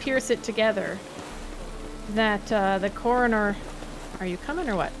kind of pierce it together. That the coroner... Are you coming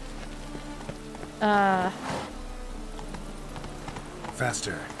or what?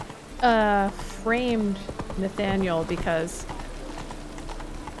 Faster. Framed Nathaniel because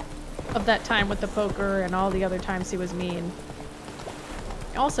of that time with the poker and all the other times he was mean.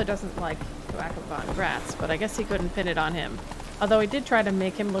 He also doesn't like Joachim von Gratz, but I guess he couldn't pin it on him. Although he did try to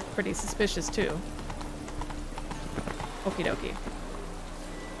make him look pretty suspicious too. Okie dokie.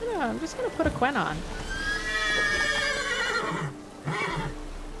 I'm just gonna put a Quen on.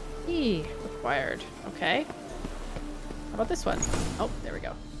 E required. Okay. How about this one? Oh, there we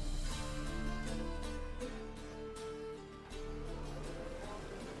go.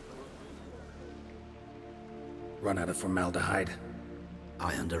 Run out of formaldehyde.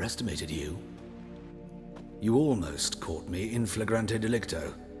 I underestimated you. You almost caught me in flagrante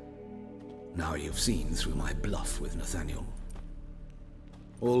delicto. Now you've seen through my bluff with Nathaniel.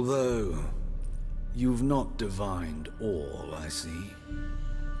 Although, you've not divined all, I see.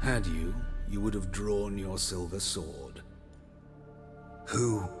 Had you, you would have drawn your silver sword.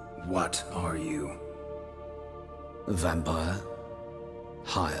 What are you? A vampire.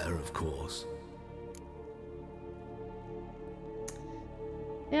 Higher, of course.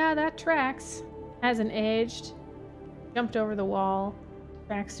 Yeah, that tracks. Hasn't aged. Jumped over the wall.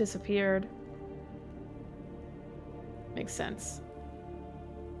 Tracks disappeared. Makes sense.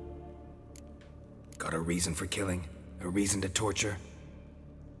 Got a reason for killing? A reason to torture?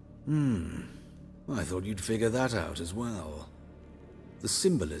 I thought you'd figure that out as well. The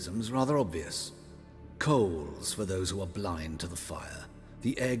symbolism's rather obvious. Coals for those who are blind to the fire.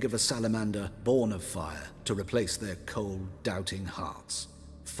 The egg of a salamander born of fire to replace their cold, doubting hearts.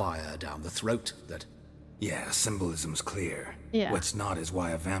 Fire down the throat that... Yeah, symbolism's clear. Yeah. What's not is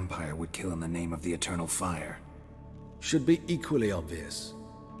why a vampire would kill in the name of the eternal fire. Should be equally obvious.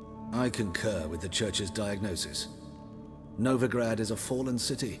 I concur with the Church's diagnosis. Novigrad is a fallen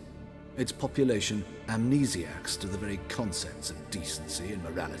city. Its population amnesiacs to the very concepts of decency and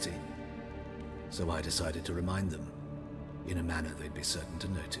morality. So I decided to remind them, in a manner they'd be certain to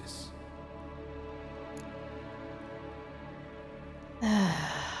notice.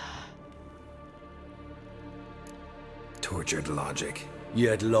 Tortured logic.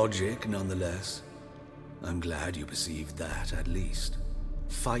 Yet logic, nonetheless. I'm glad you perceived that, at least.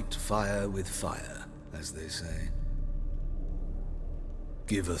 Fight fire with fire, as they say.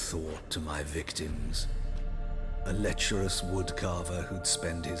 Give a thought to my victims. A lecherous woodcarver who'd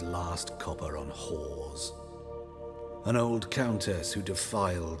spend his last copper on whores. An old countess who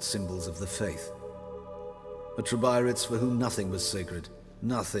defiled symbols of the faith. A Trebirates for whom nothing was sacred,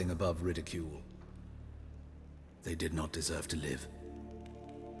 nothing above ridicule. They did not deserve to live.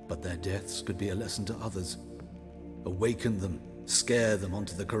 But their deaths could be a lesson to others. Awaken them, scare them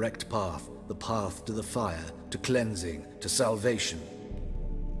onto the correct path, the path to the fire, to cleansing, to salvation.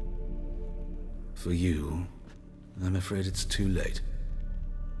 For you, I'm afraid it's too late.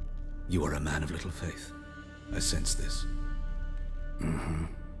 You are a man of little faith. I sense this.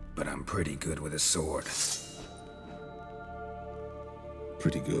 But I'm pretty good with a sword.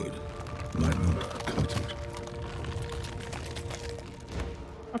 Pretty good. Might not cut it.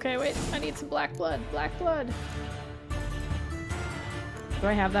 Okay, wait. I need some black blood. Black blood. Do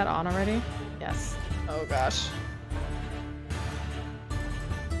I have that on already? Yes. Oh gosh.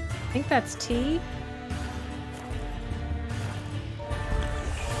 I think that's tea.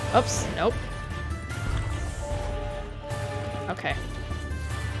 Oops. Nope. Okay.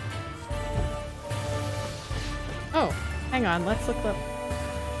 Oh, hang on. Let's look up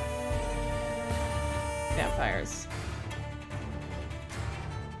vampires.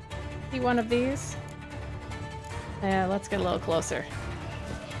 See one of these? Yeah, let's get a little closer.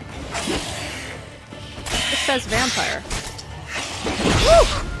 It says vampire. Woo!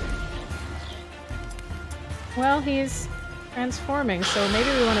 Well, he's transforming, so maybe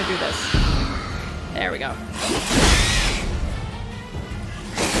we want to do this. There we go.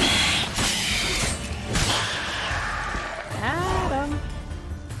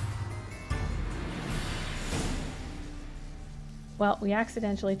 Well, we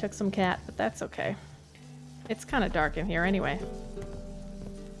accidentally took some cat, but that's okay. It's kind of dark in here anyway.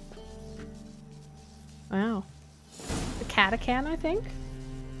 Wow. The Catacan, I think?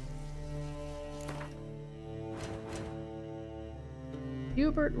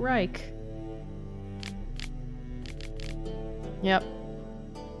 Hubert Reich. Yep.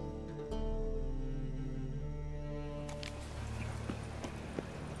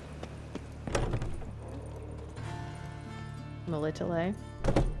 Militile.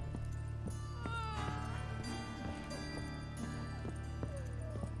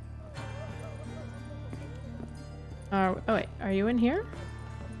 Oh wait, are you in here?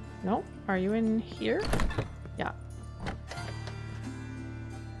 No? Are you in here? Yeah.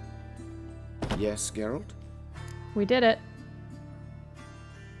 Yes, Geralt? We did it.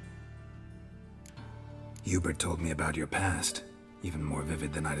 Hubert told me about your past, even more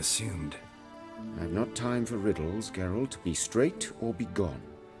vivid than I'd assumed. I've not time for riddles, Geralt. Be straight or be gone.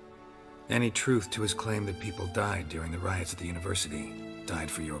 Any truth to his claim that people died during the riots at the university? Died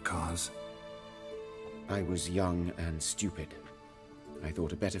for your cause? I was young and stupid. I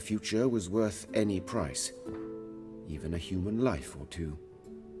thought a better future was worth any price. Even a human life or two.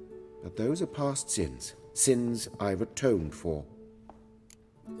 But those are past sins. Sins I've atoned for.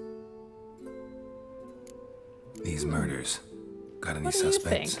 These murders. Got any What do you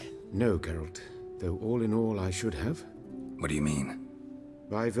suspects? think? No, Geralt. Though all in all I should have. What do you mean?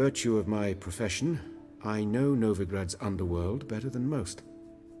 By virtue of my profession, I know Novigrad's underworld better than most.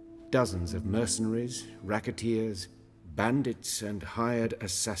 Dozens of mercenaries, racketeers, bandits, and hired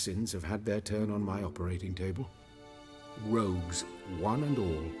assassins have had their turn on my operating table. Rogues, one and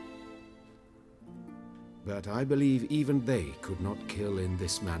all. But I believe even they could not kill in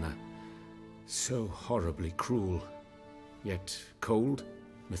this manner. So horribly cruel, yet cold,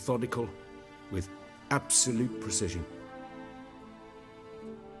 methodical, with absolute precision.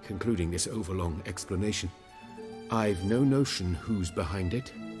 Concluding this overlong explanation, I've no notion who's behind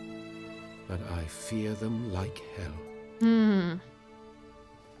it, but I fear them like hell.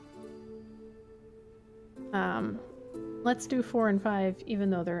 Let's do 4 and 5, even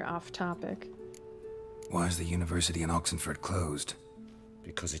though they're off topic. Why is the university in Oxenford closed?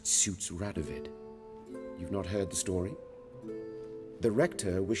 Because it suits Radovid. You've not heard the story? The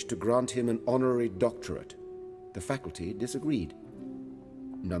rector wished to grant him an honorary doctorate. The faculty disagreed.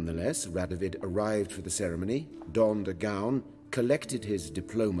 Nonetheless, Radovid arrived for the ceremony, donned a gown, collected his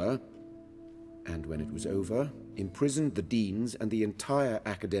diploma, and when it was over, imprisoned the deans and the entire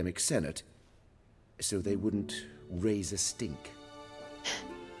academic senate so they wouldn't raise a stink.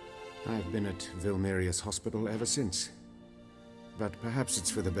 I've been at Vilmerius Hospital ever since. But perhaps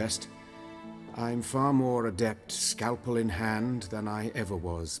it's for the best. I'm far more adept, scalpel in hand, than I ever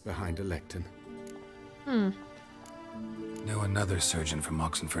was behind a lectern. Know another surgeon from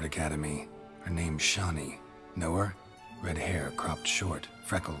Oxenford Academy. Her name's Shani. Know her? Red hair, cropped short,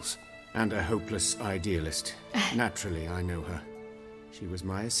 freckles. And a hopeless idealist. Naturally, I know her. She was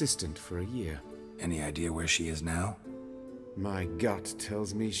my assistant for a year. Any idea where she is now? My gut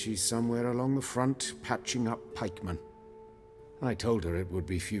tells me she's somewhere along the front, patching up pikemen. I told her it would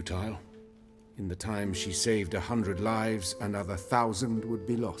be futile. In the time she saved 100 lives, another 1,000 would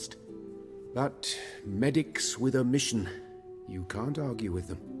be lost. But medics with a mission, you can't argue with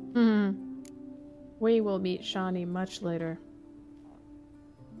them. We will meet Shani much later.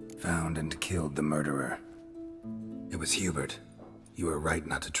 Found and killed the murderer. It was Hubert. You were right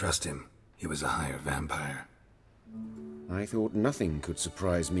not to trust him. He was a higher vampire. I thought nothing could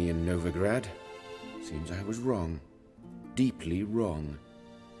surprise me in Novigrad. Seems I was wrong. Deeply wrong.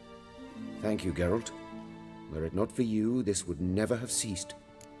 Thank you, Geralt. Were it not for you, this would never have ceased.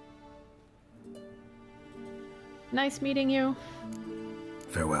 Nice meeting you.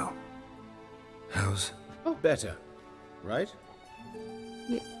 Farewell. How's... Oh, better. Right?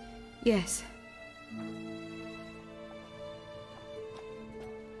 Yes.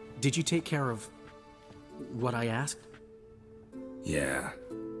 Did you take care of what I asked? Yeah.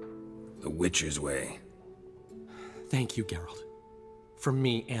 The Witcher's way. Thank you, Geralt. For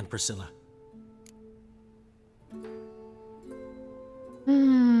me and Priscilla.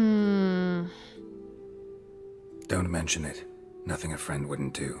 Don't mention it. Nothing a friend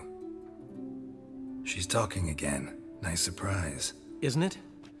wouldn't do. She's talking again. Nice surprise. Isn't it?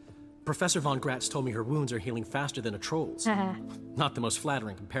 Professor von Gratz told me her wounds are healing faster than a troll's. Not the most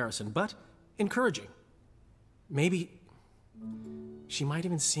flattering comparison, but encouraging. Maybe she might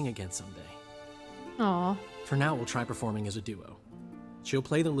even sing again someday. Aw. For now, we'll try performing as a duo. She'll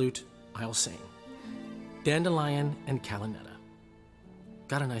play the lute, I'll sing. Dandelion and Calinetta.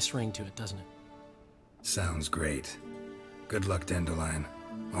 Got a nice ring to it, doesn't it? Sounds great. Good luck, Dandelion.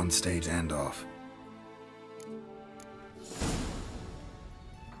 On stage and off.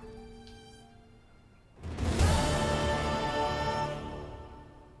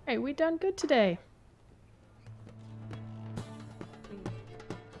 Hey, we done good today.